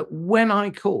know that when I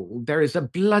call, there is a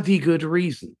bloody good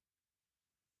reason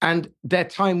and their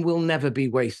time will never be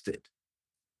wasted.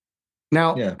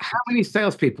 Now, how many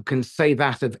salespeople can say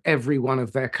that of every one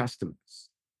of their customers?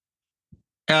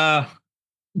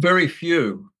 Very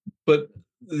few. But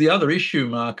the other issue,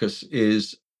 Marcus,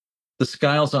 is the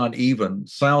scales aren't even.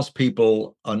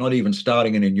 Salespeople are not even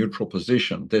starting in a neutral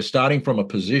position. They're starting from a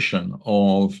position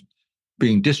of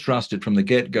being distrusted from the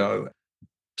get-go.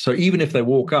 So even if they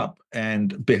walk up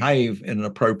and behave in an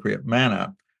appropriate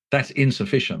manner, that's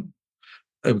insufficient,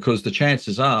 because the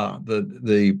chances are that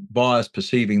the buyer's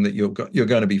perceiving that you're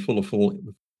going to be full of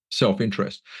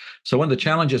self-interest. So one of the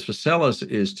challenges for sellers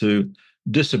is to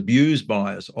disabuse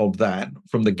buyers of that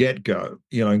from the get-go,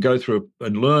 and go through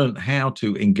and learn how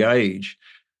to engage.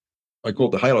 I call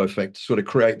it the halo effect, to sort of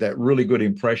create that really good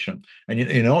impression. And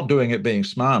you're not doing it being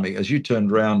smarmy. As you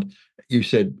turned around, you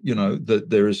said, that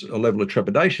there is a level of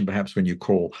trepidation perhaps when you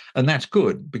call. And that's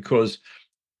good, because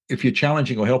if you're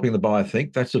challenging or helping the buyer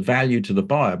think, that's a value to the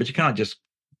buyer. But you can't just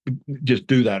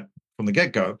do that from the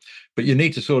get-go. But you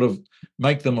need to sort of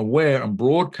make them aware and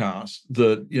broadcast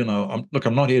that,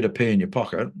 I'm not here to pee in your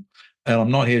pocket, and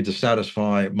I'm not here to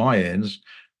satisfy my ends.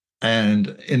 And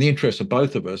in the interest of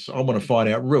both of us, I want to find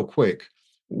out real quick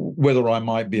whether I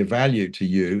might be of value to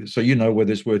you, so you know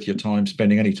whether it's worth your time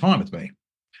spending any time with me,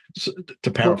 so,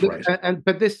 to paraphrase.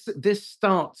 But this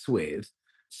starts with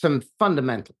some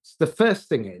fundamentals. The first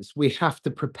thing is we have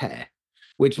to prepare,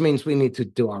 which means we need to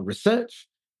do our research,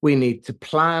 we need to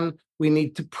plan, we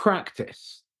need to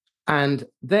practice. And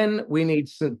then we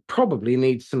probably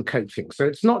need some coaching. So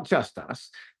it's not just us.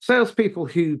 Salespeople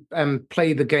who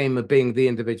play the game of being the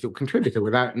individual contributor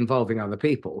without involving other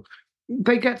people,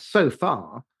 they get so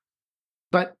far.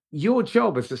 But your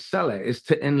job as a seller is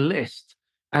to enlist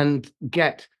and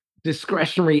get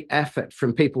discretionary effort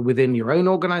from people within your own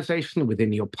organization,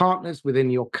 within your partners, within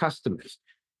your customers.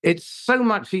 It's so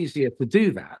much easier to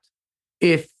do that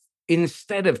if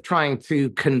instead of trying to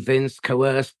convince,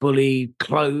 coerce, bully,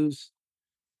 close,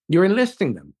 you're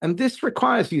enlisting them. And this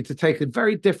requires you to take a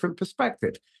very different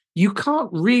perspective. You can't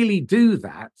really do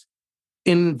that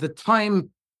in the time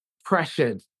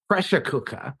pressured pressure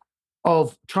cooker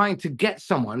of trying to get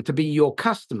someone to be your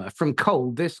customer from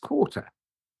cold this quarter.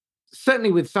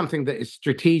 Certainly with something that is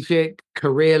strategic,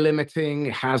 career limiting,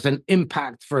 has an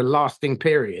impact for a lasting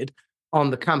period on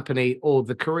the company or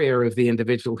the career of the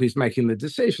individual who's making the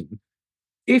decision.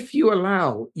 If you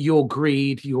allow your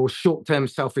greed, your short-term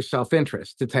selfish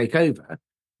self-interest to take over,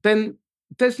 then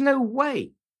there's no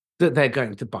way that they're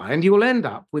going to buy, and you'll end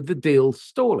up with the deal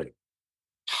stalling.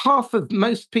 Half of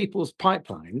most people's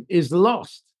pipeline is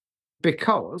lost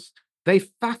because they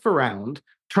faff around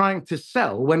trying to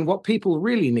sell when what people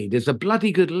really need is a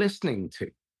bloody good listening to.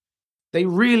 They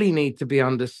really need to be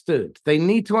understood. They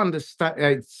need to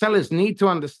understand, sellers need to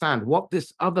understand what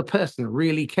this other person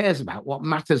really cares about, what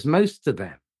matters most to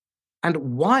them, and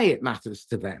why it matters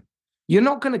to them. You're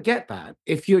not going to get that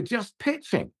if you're just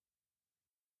pitching.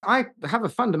 I have a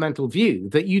fundamental view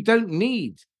that you don't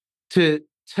need to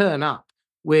turn up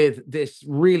with this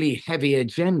really heavy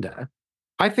agenda.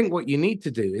 I think what you need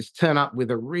to do is turn up with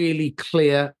a really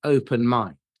clear, open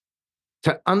mind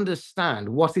to understand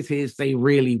what it is they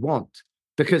really want.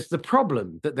 Because the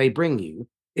problem that they bring you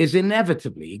is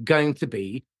inevitably going to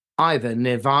be either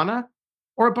nirvana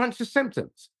or a bunch of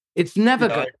symptoms. It's never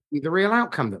Yeah, going to be the real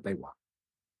outcome that they want.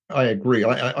 I agree.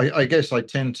 I guess I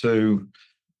tend to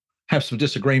have some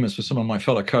disagreements with some of my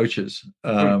fellow coaches.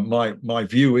 My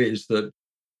view is that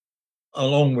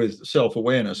along with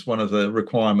self-awareness, one of the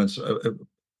requirements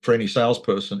for any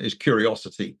salesperson is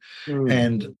curiosity,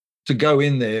 and to go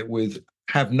in there with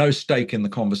have no stake in the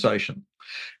conversation.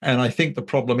 And I think the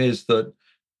problem is that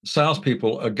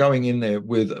salespeople are going in there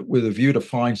with a view to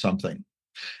find something,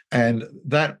 and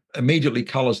that immediately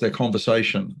colors their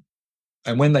conversation.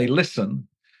 And when they listen,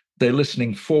 they're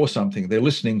listening for something. They're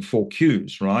listening for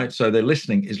cues, right? So their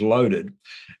listening is loaded.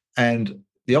 And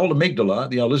the old amygdala,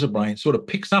 the old lizard brain, sort of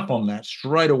picks up on that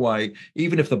straight away,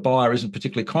 even if the buyer isn't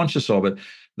particularly conscious of it.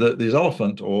 This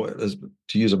elephant, or as,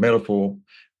 to use a metaphor,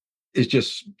 is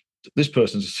just this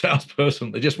person's a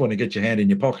salesperson. They just want to get your hand in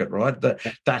your pocket, right?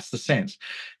 That's the sense.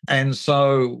 And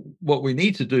so what we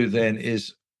need to do then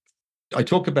is I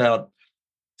talk about,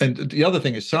 and the other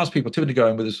thing is salespeople typically go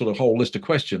in with this sort of whole list of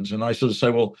questions. And I sort of say,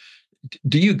 well,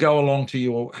 do you go along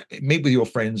to meet with your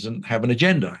friends and have an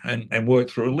agenda and work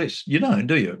through a list? You don't,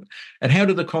 do you? And how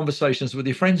do the conversations with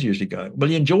your friends usually go? Well,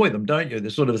 you enjoy them, don't you?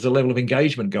 There's a level of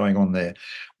engagement going on there.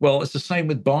 Well, it's the same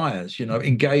with buyers,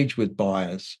 engage with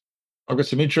buyers. I've got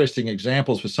some interesting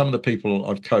examples for some of the people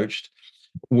I've coached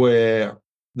where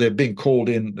they're being called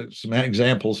in. Some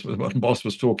examples, my boss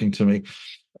was talking to me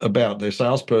about their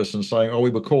salesperson saying, oh, we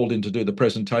were called in to do the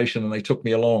presentation and he took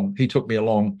me along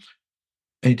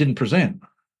and he didn't present.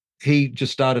 He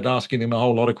just started asking him a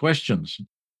whole lot of questions.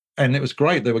 And it was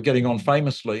great. They were getting on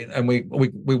famously. And we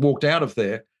walked out of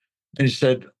there and he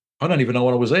said, I don't even know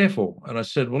what I was there for. And I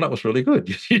said, well, that was really good.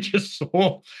 You just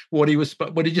saw what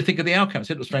did you think of the outcome? He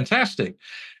said, it was fantastic.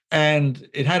 And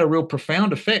it had a real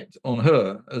profound effect on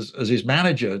her as his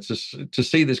manager to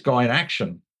see this guy in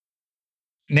action.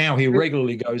 Now he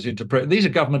regularly goes into these are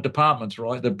government departments,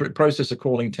 right? The process of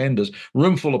calling tenders,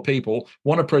 room full of people,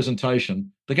 want a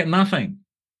presentation. They get nothing,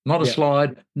 not a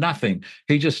slide, nothing.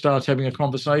 He just starts having a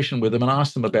conversation with them and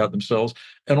asks them about themselves,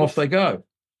 and off they go.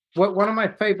 Well, one of my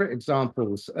favorite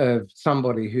examples of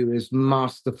somebody who is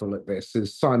masterful at this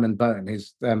is Simon Byrne,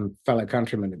 his fellow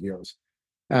countryman of yours.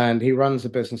 And he runs a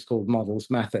business called Models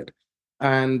Method.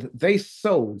 And they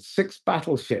sold 6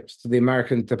 battleships to the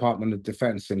American Department of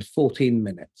Defense in 14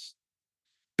 minutes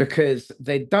because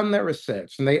they'd done their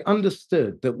research and they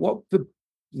understood that what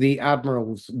the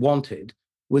admirals wanted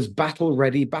was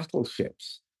battle-ready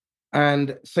battleships.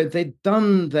 And so they'd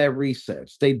done their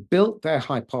research, they built their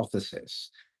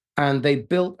hypothesis, and they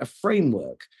built a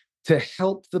framework to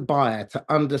help the buyer to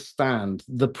understand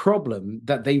the problem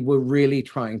that they were really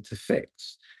trying to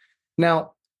fix.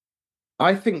 Now,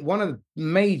 I think one of the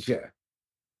major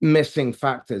missing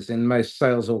factors in most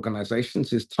sales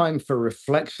organizations is time for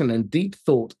reflection and deep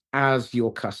thought as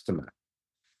your customer.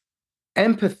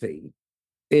 Empathy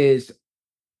is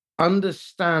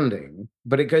understanding,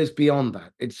 but it goes beyond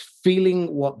that. It's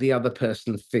feeling what the other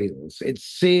person feels. It's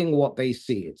seeing what they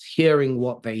see. It's hearing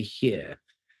what they hear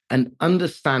and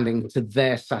understanding to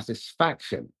their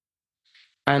satisfaction.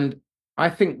 And I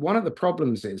think one of the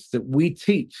problems is that we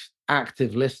teach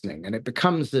active listening and it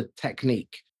becomes a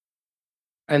technique.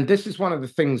 And this is one of the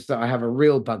things that I have a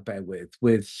real bugbear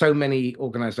with so many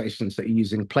organizations that are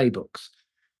using playbooks,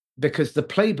 because the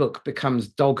playbook becomes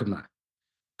dogma.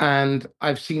 And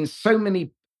I've seen so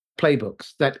many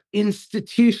playbooks that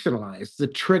institutionalize the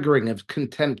triggering of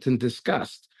contempt and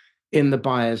disgust in the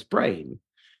buyer's brain.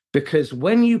 Because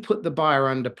when you put the buyer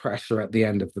under pressure at the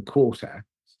end of the quarter,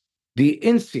 the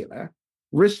insula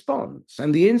responds,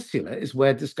 and the insula is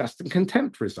where disgust and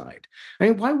contempt reside. I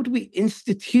mean, why would we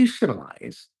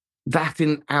institutionalize that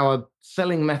in our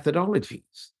selling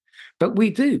methodologies? But we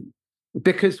do,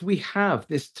 because we have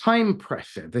this time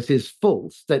pressure that is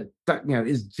false, that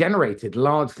is generated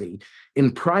largely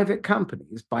in private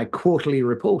companies by quarterly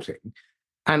reporting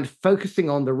and focusing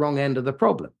on the wrong end of the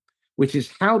problem, which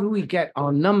is how do we get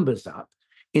our numbers up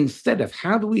instead of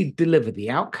how do we deliver the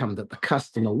outcome that the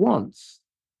customer wants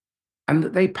and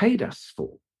that they paid us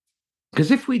for.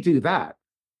 Because if we do that,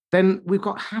 then we've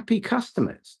got happy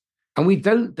customers and we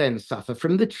don't then suffer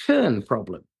from the churn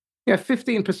problem.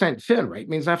 15% churn rate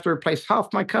means I have to replace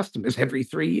half my customers every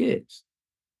 3 years.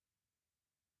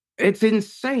 It's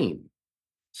insane.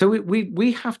 So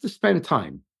we have to spend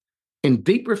time in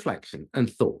deep reflection and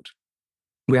thought.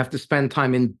 We have to spend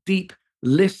time in deep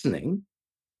listening.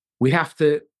 We have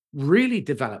to really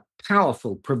develop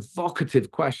powerful,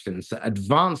 provocative questions that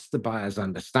advance the buyer's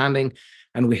understanding.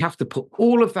 And we have to put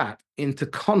all of that into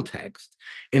context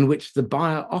in which the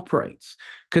buyer operates.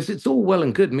 Because it's all well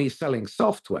and good me selling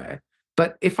software,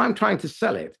 but if I'm trying to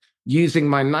sell it using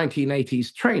my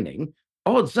 1980s training,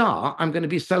 odds are I'm going to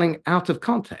be selling out of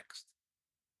context.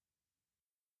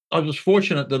 I was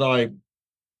fortunate that I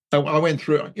went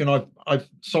through, I've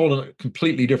sold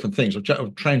completely different things. I've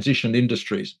transitioned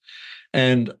industries.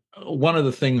 And one of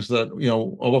the things that,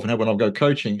 I'll often have when I go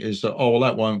coaching is that, oh, well,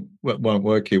 that won't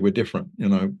work here. We're different.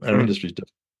 Our industry's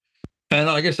different. And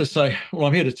I guess I say, well,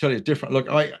 I'm here to tell you it's different. Look,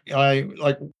 I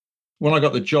like when I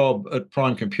got the job at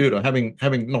Prime Computer, having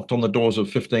knocked on the doors of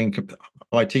 15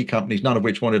 IT companies, none of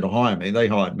which wanted to hire me, they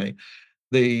hired me.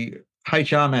 The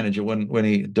HR manager, when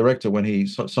he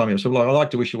signed me up, said, well, I'd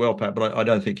like to wish you well, Pat, but I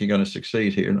don't think you're going to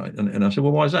succeed here. And I said,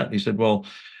 well, why is that? And he said, well,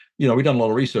 we've done a lot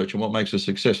of research on what makes a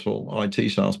successful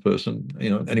IT salesperson,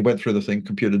 and he went through the thing,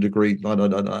 computer degree,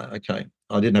 okay.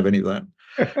 I didn't have any of that.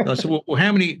 And I said, well,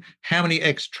 how many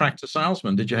ex-tractor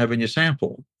salesmen did you have in your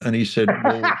sample? And he said,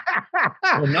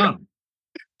 well, none.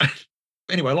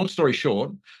 Anyway, long story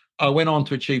short, I went on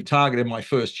to achieve target in my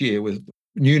first year with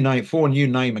 4 new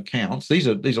name accounts. These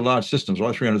are large systems,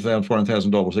 right? $300,000,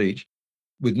 $400,000 each,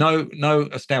 with no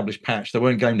established patch. They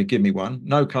weren't going to give me one.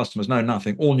 No customers, no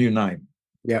nothing. All new name.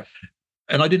 Yeah.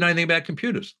 And I didn't know anything about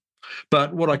computers.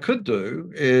 But what I could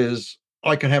do is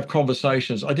I could have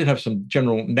conversations. I did have some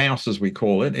general nous, as we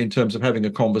call it, in terms of having a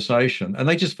conversation, and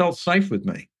they just felt safe with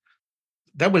me.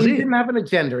 That was You it. didn't have an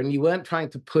agenda and you weren't trying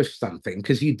to push something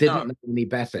because you didn't know any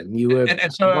better. And you were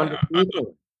and so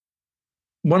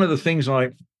one of the things I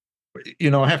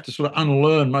have to sort of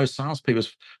unlearn most salespeople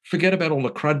is forget about all the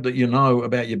crud that you know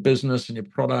about your business and your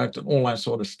product and all that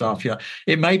sort of stuff. Yeah,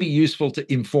 it may be useful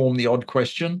to inform the odd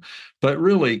question, but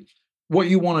really what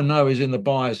you want to know is in the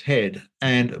buyer's head,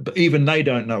 and even they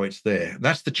don't know it's there.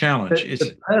 That's the challenge.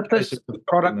 The purpose of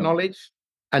product knowledge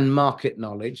and market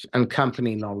knowledge and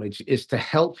company knowledge is to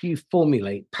help you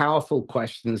formulate powerful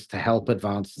questions to help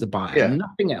advance the buyer. Yeah.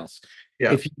 Nothing else.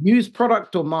 Yeah. If you use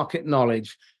product or market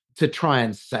knowledge to try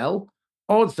and sell,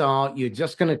 odds are you're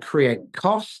just going to create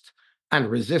cost and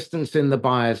resistance in the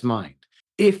buyer's mind.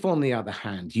 If, on the other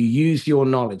hand, you use your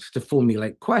knowledge to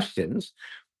formulate questions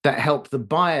that help the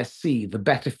buyer see the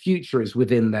better future is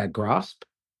within their grasp,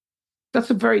 that's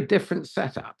a very different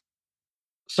setup.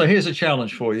 So here's a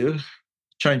challenge for you.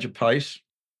 Change of pace.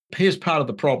 Here's part of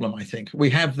the problem, I think. We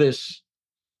have this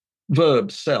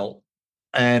verb, sell,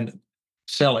 and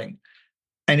selling.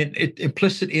 And it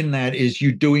implicit in that is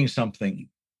you doing something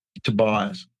to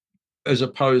buyers, as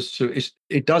opposed to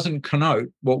it doesn't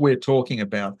connote what we're talking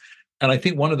about. And I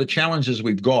think one of the challenges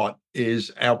we've got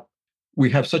is we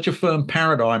have such a firm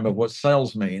paradigm of what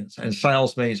sales means. And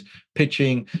sales means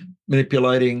pitching,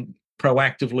 manipulating,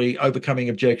 proactively overcoming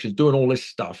objections, doing all this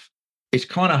stuff. It's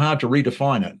kind of hard to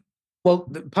redefine it. Well,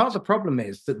 part of the problem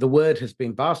is that the word has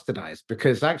been bastardized,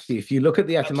 because actually, if you look at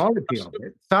the etymology of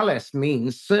it, sales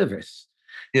means service.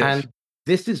 Yes. And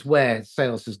this is where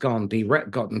sales has gotten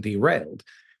derailed,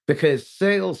 because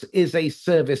sales is a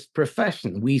service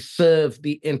profession. We serve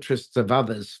the interests of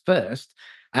others first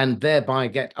and thereby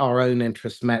get our own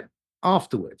interests met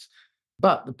afterwards.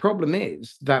 But the problem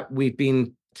is that we've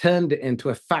been turned into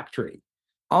a factory.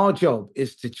 Our job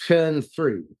is to churn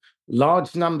through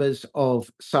large numbers of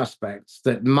suspects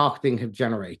that marketing have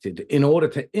generated in order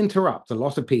to interrupt a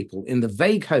lot of people in the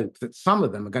vague hope that some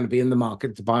of them are going to be in the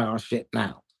market to buy our shit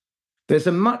now. There's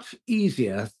a much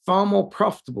easier, far more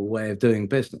profitable way of doing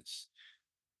business,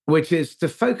 which is to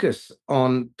focus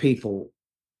on people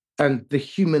and the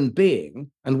human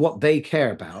being and what they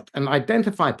care about, and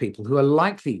identify people who are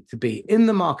likely to be in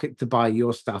the market to buy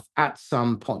your stuff at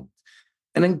some point,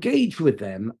 and engage with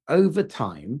them over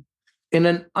time in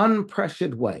an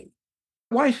unpressured way.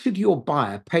 Why should your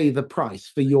buyer pay the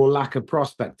price for your lack of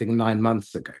prospecting 9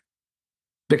 months ago?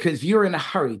 Because you're in a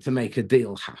hurry to make a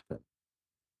deal happen.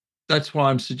 That's why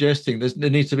I'm suggesting there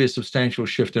needs to be a substantial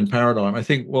shift in paradigm. I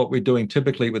think what we're doing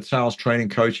typically with sales training,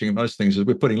 coaching, and most things is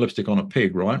we're putting lipstick on a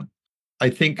pig, right? They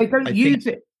don't use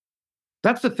it.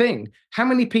 That's the thing. How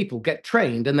many people get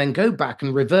trained and then go back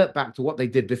and revert back to what they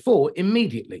did before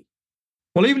immediately?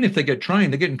 Well, even if they get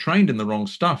trained, they're getting trained in the wrong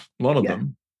stuff. A lot of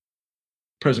them,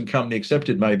 present company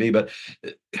accepted, maybe, but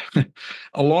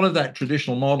a lot of that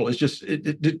traditional model is just,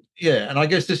 yeah. And I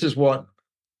guess this is what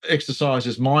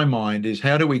exercises my mind is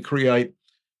how do we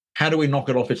knock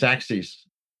it off its axis?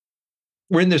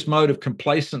 We're in this mode of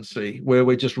complacency where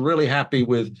we're just really happy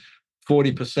with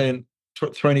 40%,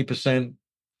 20%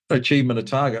 achievement of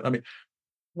target. I mean,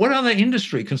 what other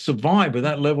industry can survive with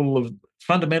that level of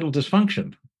fundamental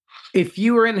dysfunction? If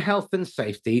you were in health and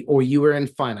safety or you were in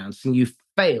finance and you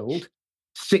failed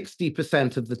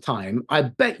 60% of the time, I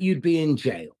bet you'd be in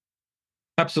jail.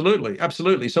 Absolutely,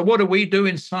 absolutely. So what do we do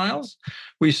in sales?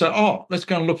 We say, oh, let's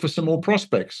go and look for some more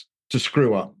prospects to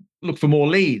screw up, look for more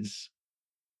leads.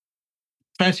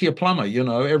 Fancy a plumber,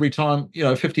 every time,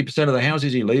 50% of the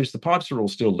houses he leaves, the pipes are all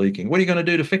still leaking. What are you going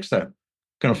to do to fix that?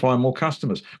 Going to find more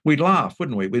customers. We'd laugh,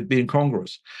 wouldn't we? We'd be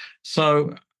incongruous.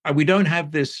 So we don't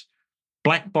have this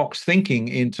black box thinking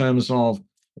in terms of,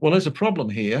 well, there's a problem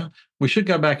here. We should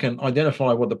go back and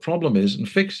identify what the problem is and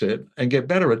fix it and get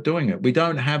better at doing it. We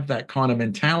don't have that kind of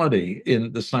mentality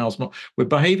in the sales model. We're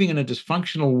behaving in a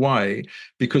dysfunctional way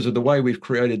because of the way we've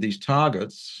created these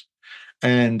targets.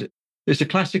 And it's a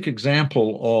classic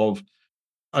example of,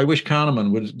 I wish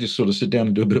Kahneman would just sort of sit down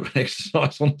and do a bit of an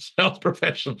exercise on the sales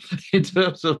profession in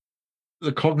terms of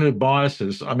the cognitive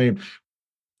biases. I mean,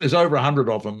 there's over 100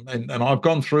 of them, and I've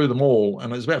gone through them all,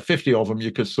 and there's about 50 of them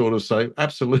you could sort of say,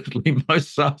 absolutely,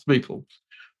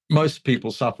 most people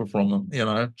suffer from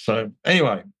them, So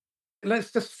anyway.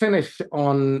 Let's just finish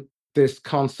on this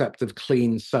concept of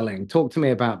clean selling. Talk to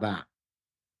me about that.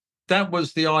 That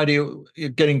was the idea,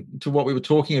 getting to what we were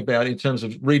talking about in terms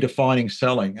of redefining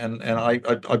selling. And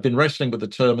I've been wrestling with the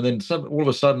term, and then all of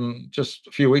a sudden, just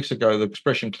a few weeks ago, the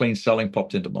expression clean selling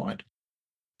popped into mind.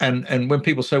 And when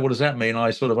people say, what does that mean? I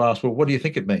sort of ask, well, what do you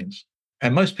think it means?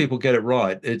 And most people get it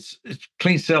right. It's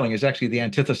clean selling is actually the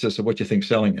antithesis of what you think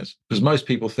selling is, because most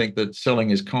people think that selling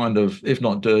is kind of, if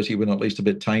not dirty, we're at least a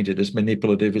bit tainted. It's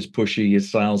manipulative, it's pushy,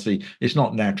 it's salesy, it's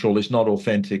not natural, it's not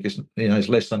authentic, it's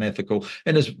less than ethical,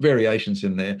 and there's variations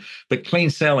in there. But clean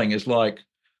selling is like,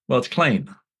 well, it's clean.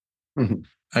 Mm-hmm.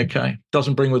 Okay,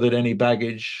 doesn't bring with it any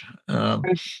baggage. So,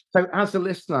 as a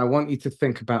listener, I want you to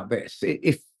think about this: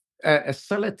 if a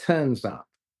seller turns up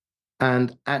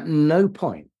and at no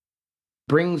point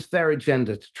brings their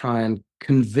agenda to try and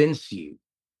convince you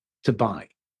to buy,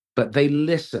 but they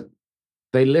listen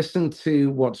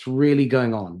to what's really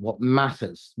going on, what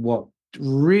matters, what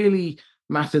really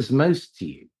matters most to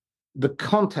you, the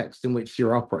context in which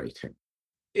you're operating.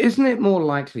 Isn't it more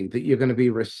likely that you're going to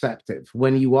be receptive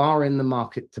when you are in the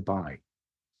market to buy,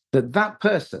 that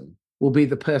person will be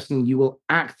the person you will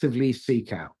actively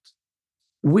seek out?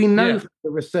 We know from the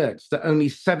research that only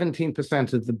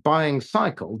 17% of the buying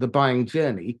cycle, the buying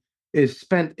journey, is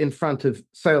spent in front of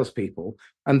salespeople,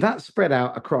 and that's spread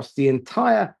out across the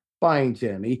entire buying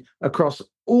journey, across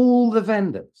all the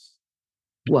vendors.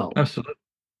 Well, absolutely.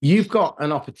 You've got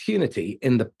an opportunity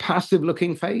in the passive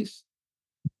looking phase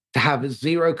to have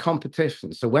zero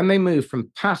competition. So when they move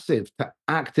from passive to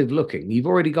active looking, you've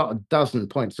already got a dozen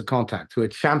points of contact who are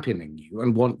championing you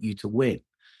and want you to win.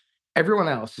 Everyone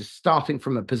else is starting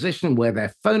from a position where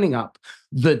they're phoning up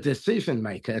the decision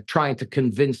maker, trying to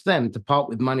convince them to part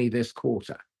with money this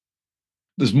quarter.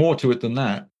 There's more to it than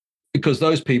that, because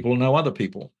those people know other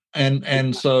people.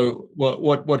 And so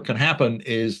what can happen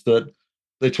is that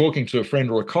they're talking to a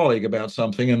friend or a colleague about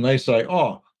something, and they say,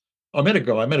 oh, I met a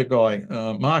guy,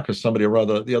 Marcus, somebody or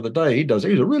other, the other day. He's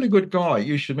a really good guy.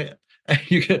 You should meet. And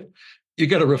you get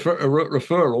a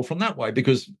referral from that way,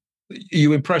 because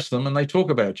you impress them and they talk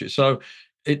about you. So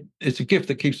it's a gift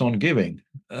that keeps on giving.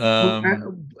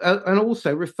 And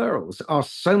also referrals are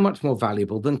so much more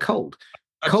valuable than cold.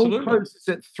 Cold Absolutely. closes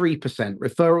at 3%,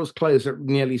 referrals close at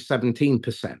nearly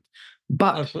 17%.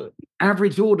 But Absolutely.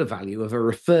 average order value of a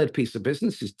referred piece of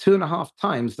business is 2.5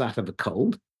 times that of a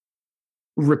cold.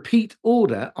 Repeat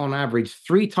order on average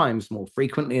 3 times more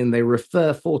frequently, and they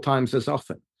refer 4 times as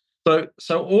often.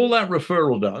 So all that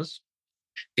referral does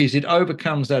is it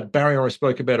overcomes that barrier I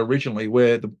spoke about originally,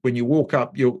 where when you walk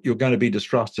up, you're going to be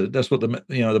distrusted. That's what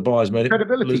the buyer's made it.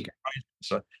 Credibility.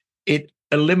 So it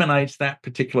eliminates that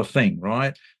particular thing,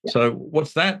 right? Yeah. So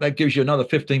what's that? That gives you another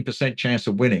 15% chance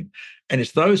of winning. And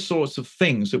it's those sorts of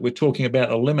things that we're talking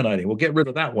about eliminating. We'll get rid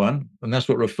of that one, and that's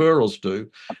what referrals do.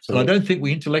 Absolutely. And I don't think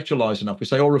we intellectualize enough. We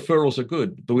say, oh, referrals are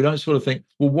good, but we don't sort of think,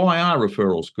 well, why are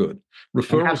referrals good?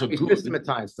 Referrals are we good.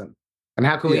 systematize them? And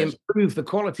how can we improve the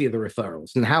quality of the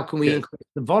referrals? And how can we increase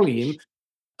the volume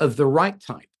of the right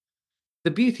type? The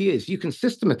beauty is you can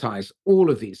systematize all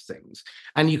of these things,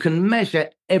 and you can measure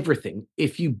everything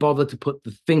if you bother to put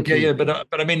the thinking. Yeah, but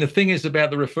I mean, the thing is about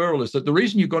the referral is that the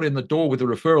reason you got in the door with the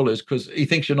referral is because he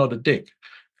thinks you're not a dick.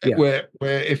 Yeah. Where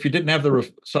if you didn't have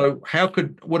so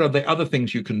what are the other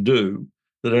things you can do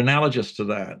that are analogous to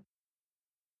that?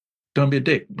 Don't be a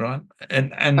dick, right?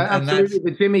 And absolutely, that's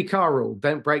the Jimmy Carr rule.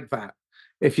 Don't break that.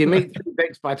 If you meet 3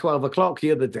 dicks by 12 o'clock,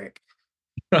 you're the dick.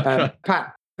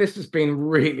 Pat, this has been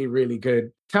really, really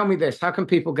good. Tell me this: how can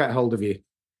people get hold of you?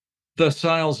 The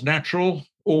Sales Natural,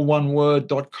 all one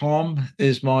word.com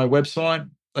is my website.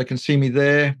 They can see me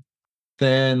there.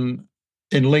 Then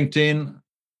in LinkedIn,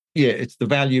 it's the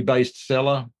value-based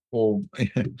seller, or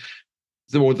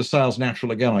the Sales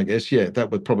Natural again, I guess. Yeah, that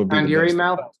would probably be and the your best.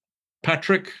 email?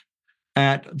 Patrick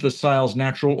at the Sales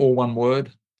Natural, all one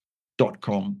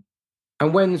word.com.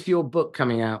 And when's your book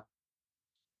coming out?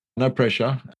 No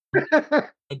pressure.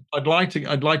 I'd like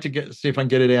to see if I can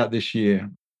get it out this year.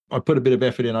 I put a bit of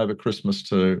effort in over Christmas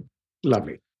too.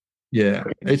 Lovely. Yeah,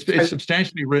 it's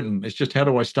substantially written. It's just how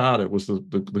do I start it was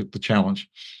the challenge.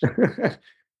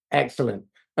 Excellent.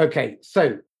 Okay,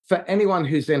 so for anyone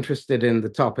who's interested in the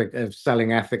topic of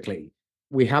selling ethically,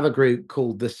 we have a group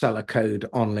called the Seller Code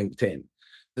on LinkedIn.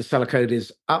 The Seller Code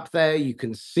is up there. You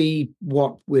can see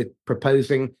what we're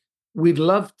proposing. We'd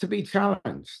love to be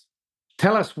challenged.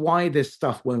 Tell us why this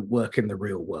stuff won't work in the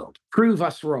real world. Prove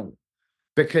us wrong,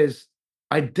 because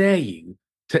I dare you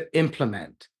to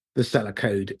implement the Seller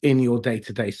Code in your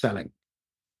day-to-day selling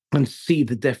and see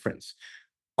the difference.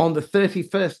 On the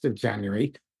 31st of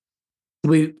January,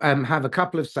 we have a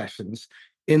couple of sessions.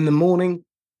 In the morning,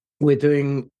 we're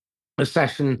doing a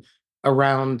session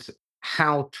around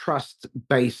how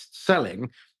trust-based selling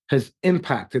has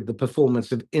impacted the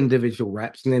performance of individual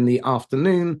reps. And in the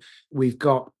afternoon, we've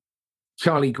got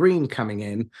Charlie Green coming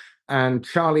in. And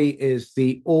Charlie is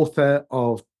the author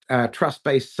of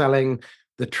Trust-Based Selling,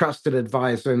 The Trusted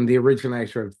Advisor, and the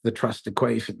originator of the Trust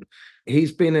Equation.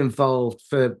 He's been involved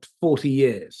for 40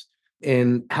 years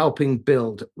in helping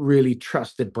build really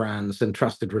trusted brands and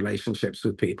trusted relationships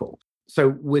with people.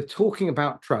 So we're talking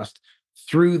about trust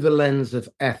through the lens of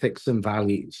ethics and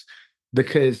values,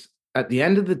 because at the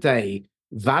end of the day,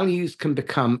 values can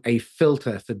become a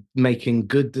filter for making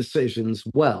good decisions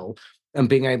well and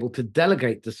being able to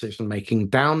delegate decision-making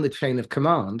down the chain of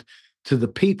command to the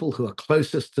people who are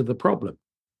closest to the problem,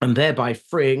 and thereby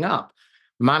freeing up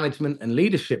management and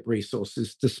leadership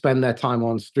resources to spend their time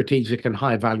on strategic and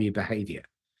high-value behavior.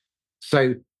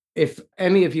 So if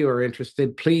any of you are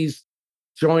interested, please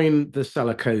join the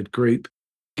Seller Code group,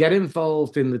 get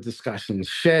involved in the discussions,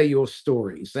 share your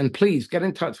stories, and please get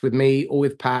in touch with me or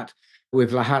with Pat,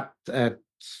 with Lahat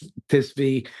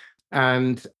Tisvi,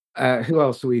 and who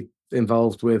else are we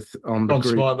involved with on the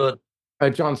group?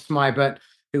 John Smybert,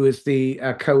 who is the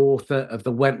co-author of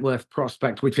the Wentworth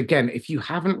Prospect, which, again, if you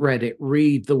haven't read it,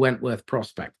 read the Wentworth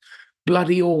Prospect.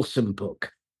 Bloody awesome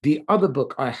book. The other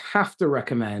book I have to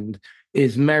recommend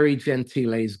is Mary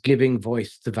Gentile's Giving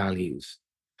Voice to Values.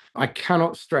 I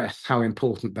cannot stress how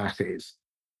important that is.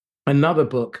 Another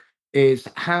book is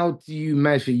How Do You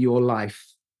Measure Your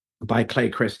Life by Clay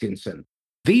Christensen.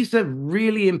 These are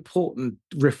really important,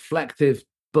 reflective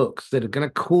books that are going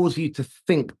to cause you to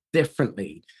think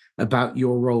differently about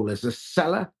your role as a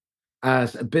seller,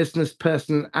 as a business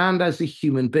person, and as a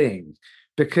human being,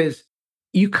 because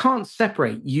you can't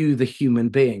separate you, the human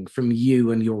being, from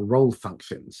you and your role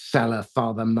functions: seller,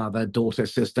 father, mother, daughter,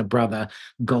 sister, brother,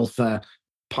 golfer,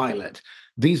 pilot.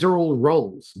 These are all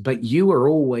roles, but you are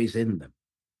always in them.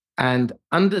 And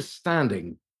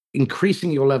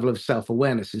increasing your level of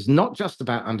self-awareness is not just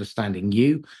about understanding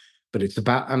you, but it's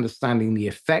about understanding the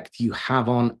effect you have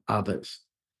on others.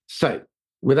 So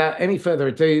without any further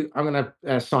ado, I'm going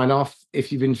to sign off.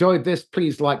 If you've enjoyed this,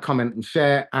 please like, comment, and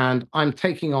share. And I'm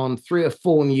taking on 3 or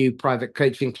 4 new private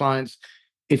coaching clients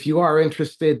If you are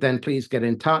interested, then please get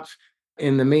in touch.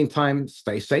 In the meantime,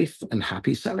 stay safe and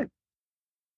happy selling.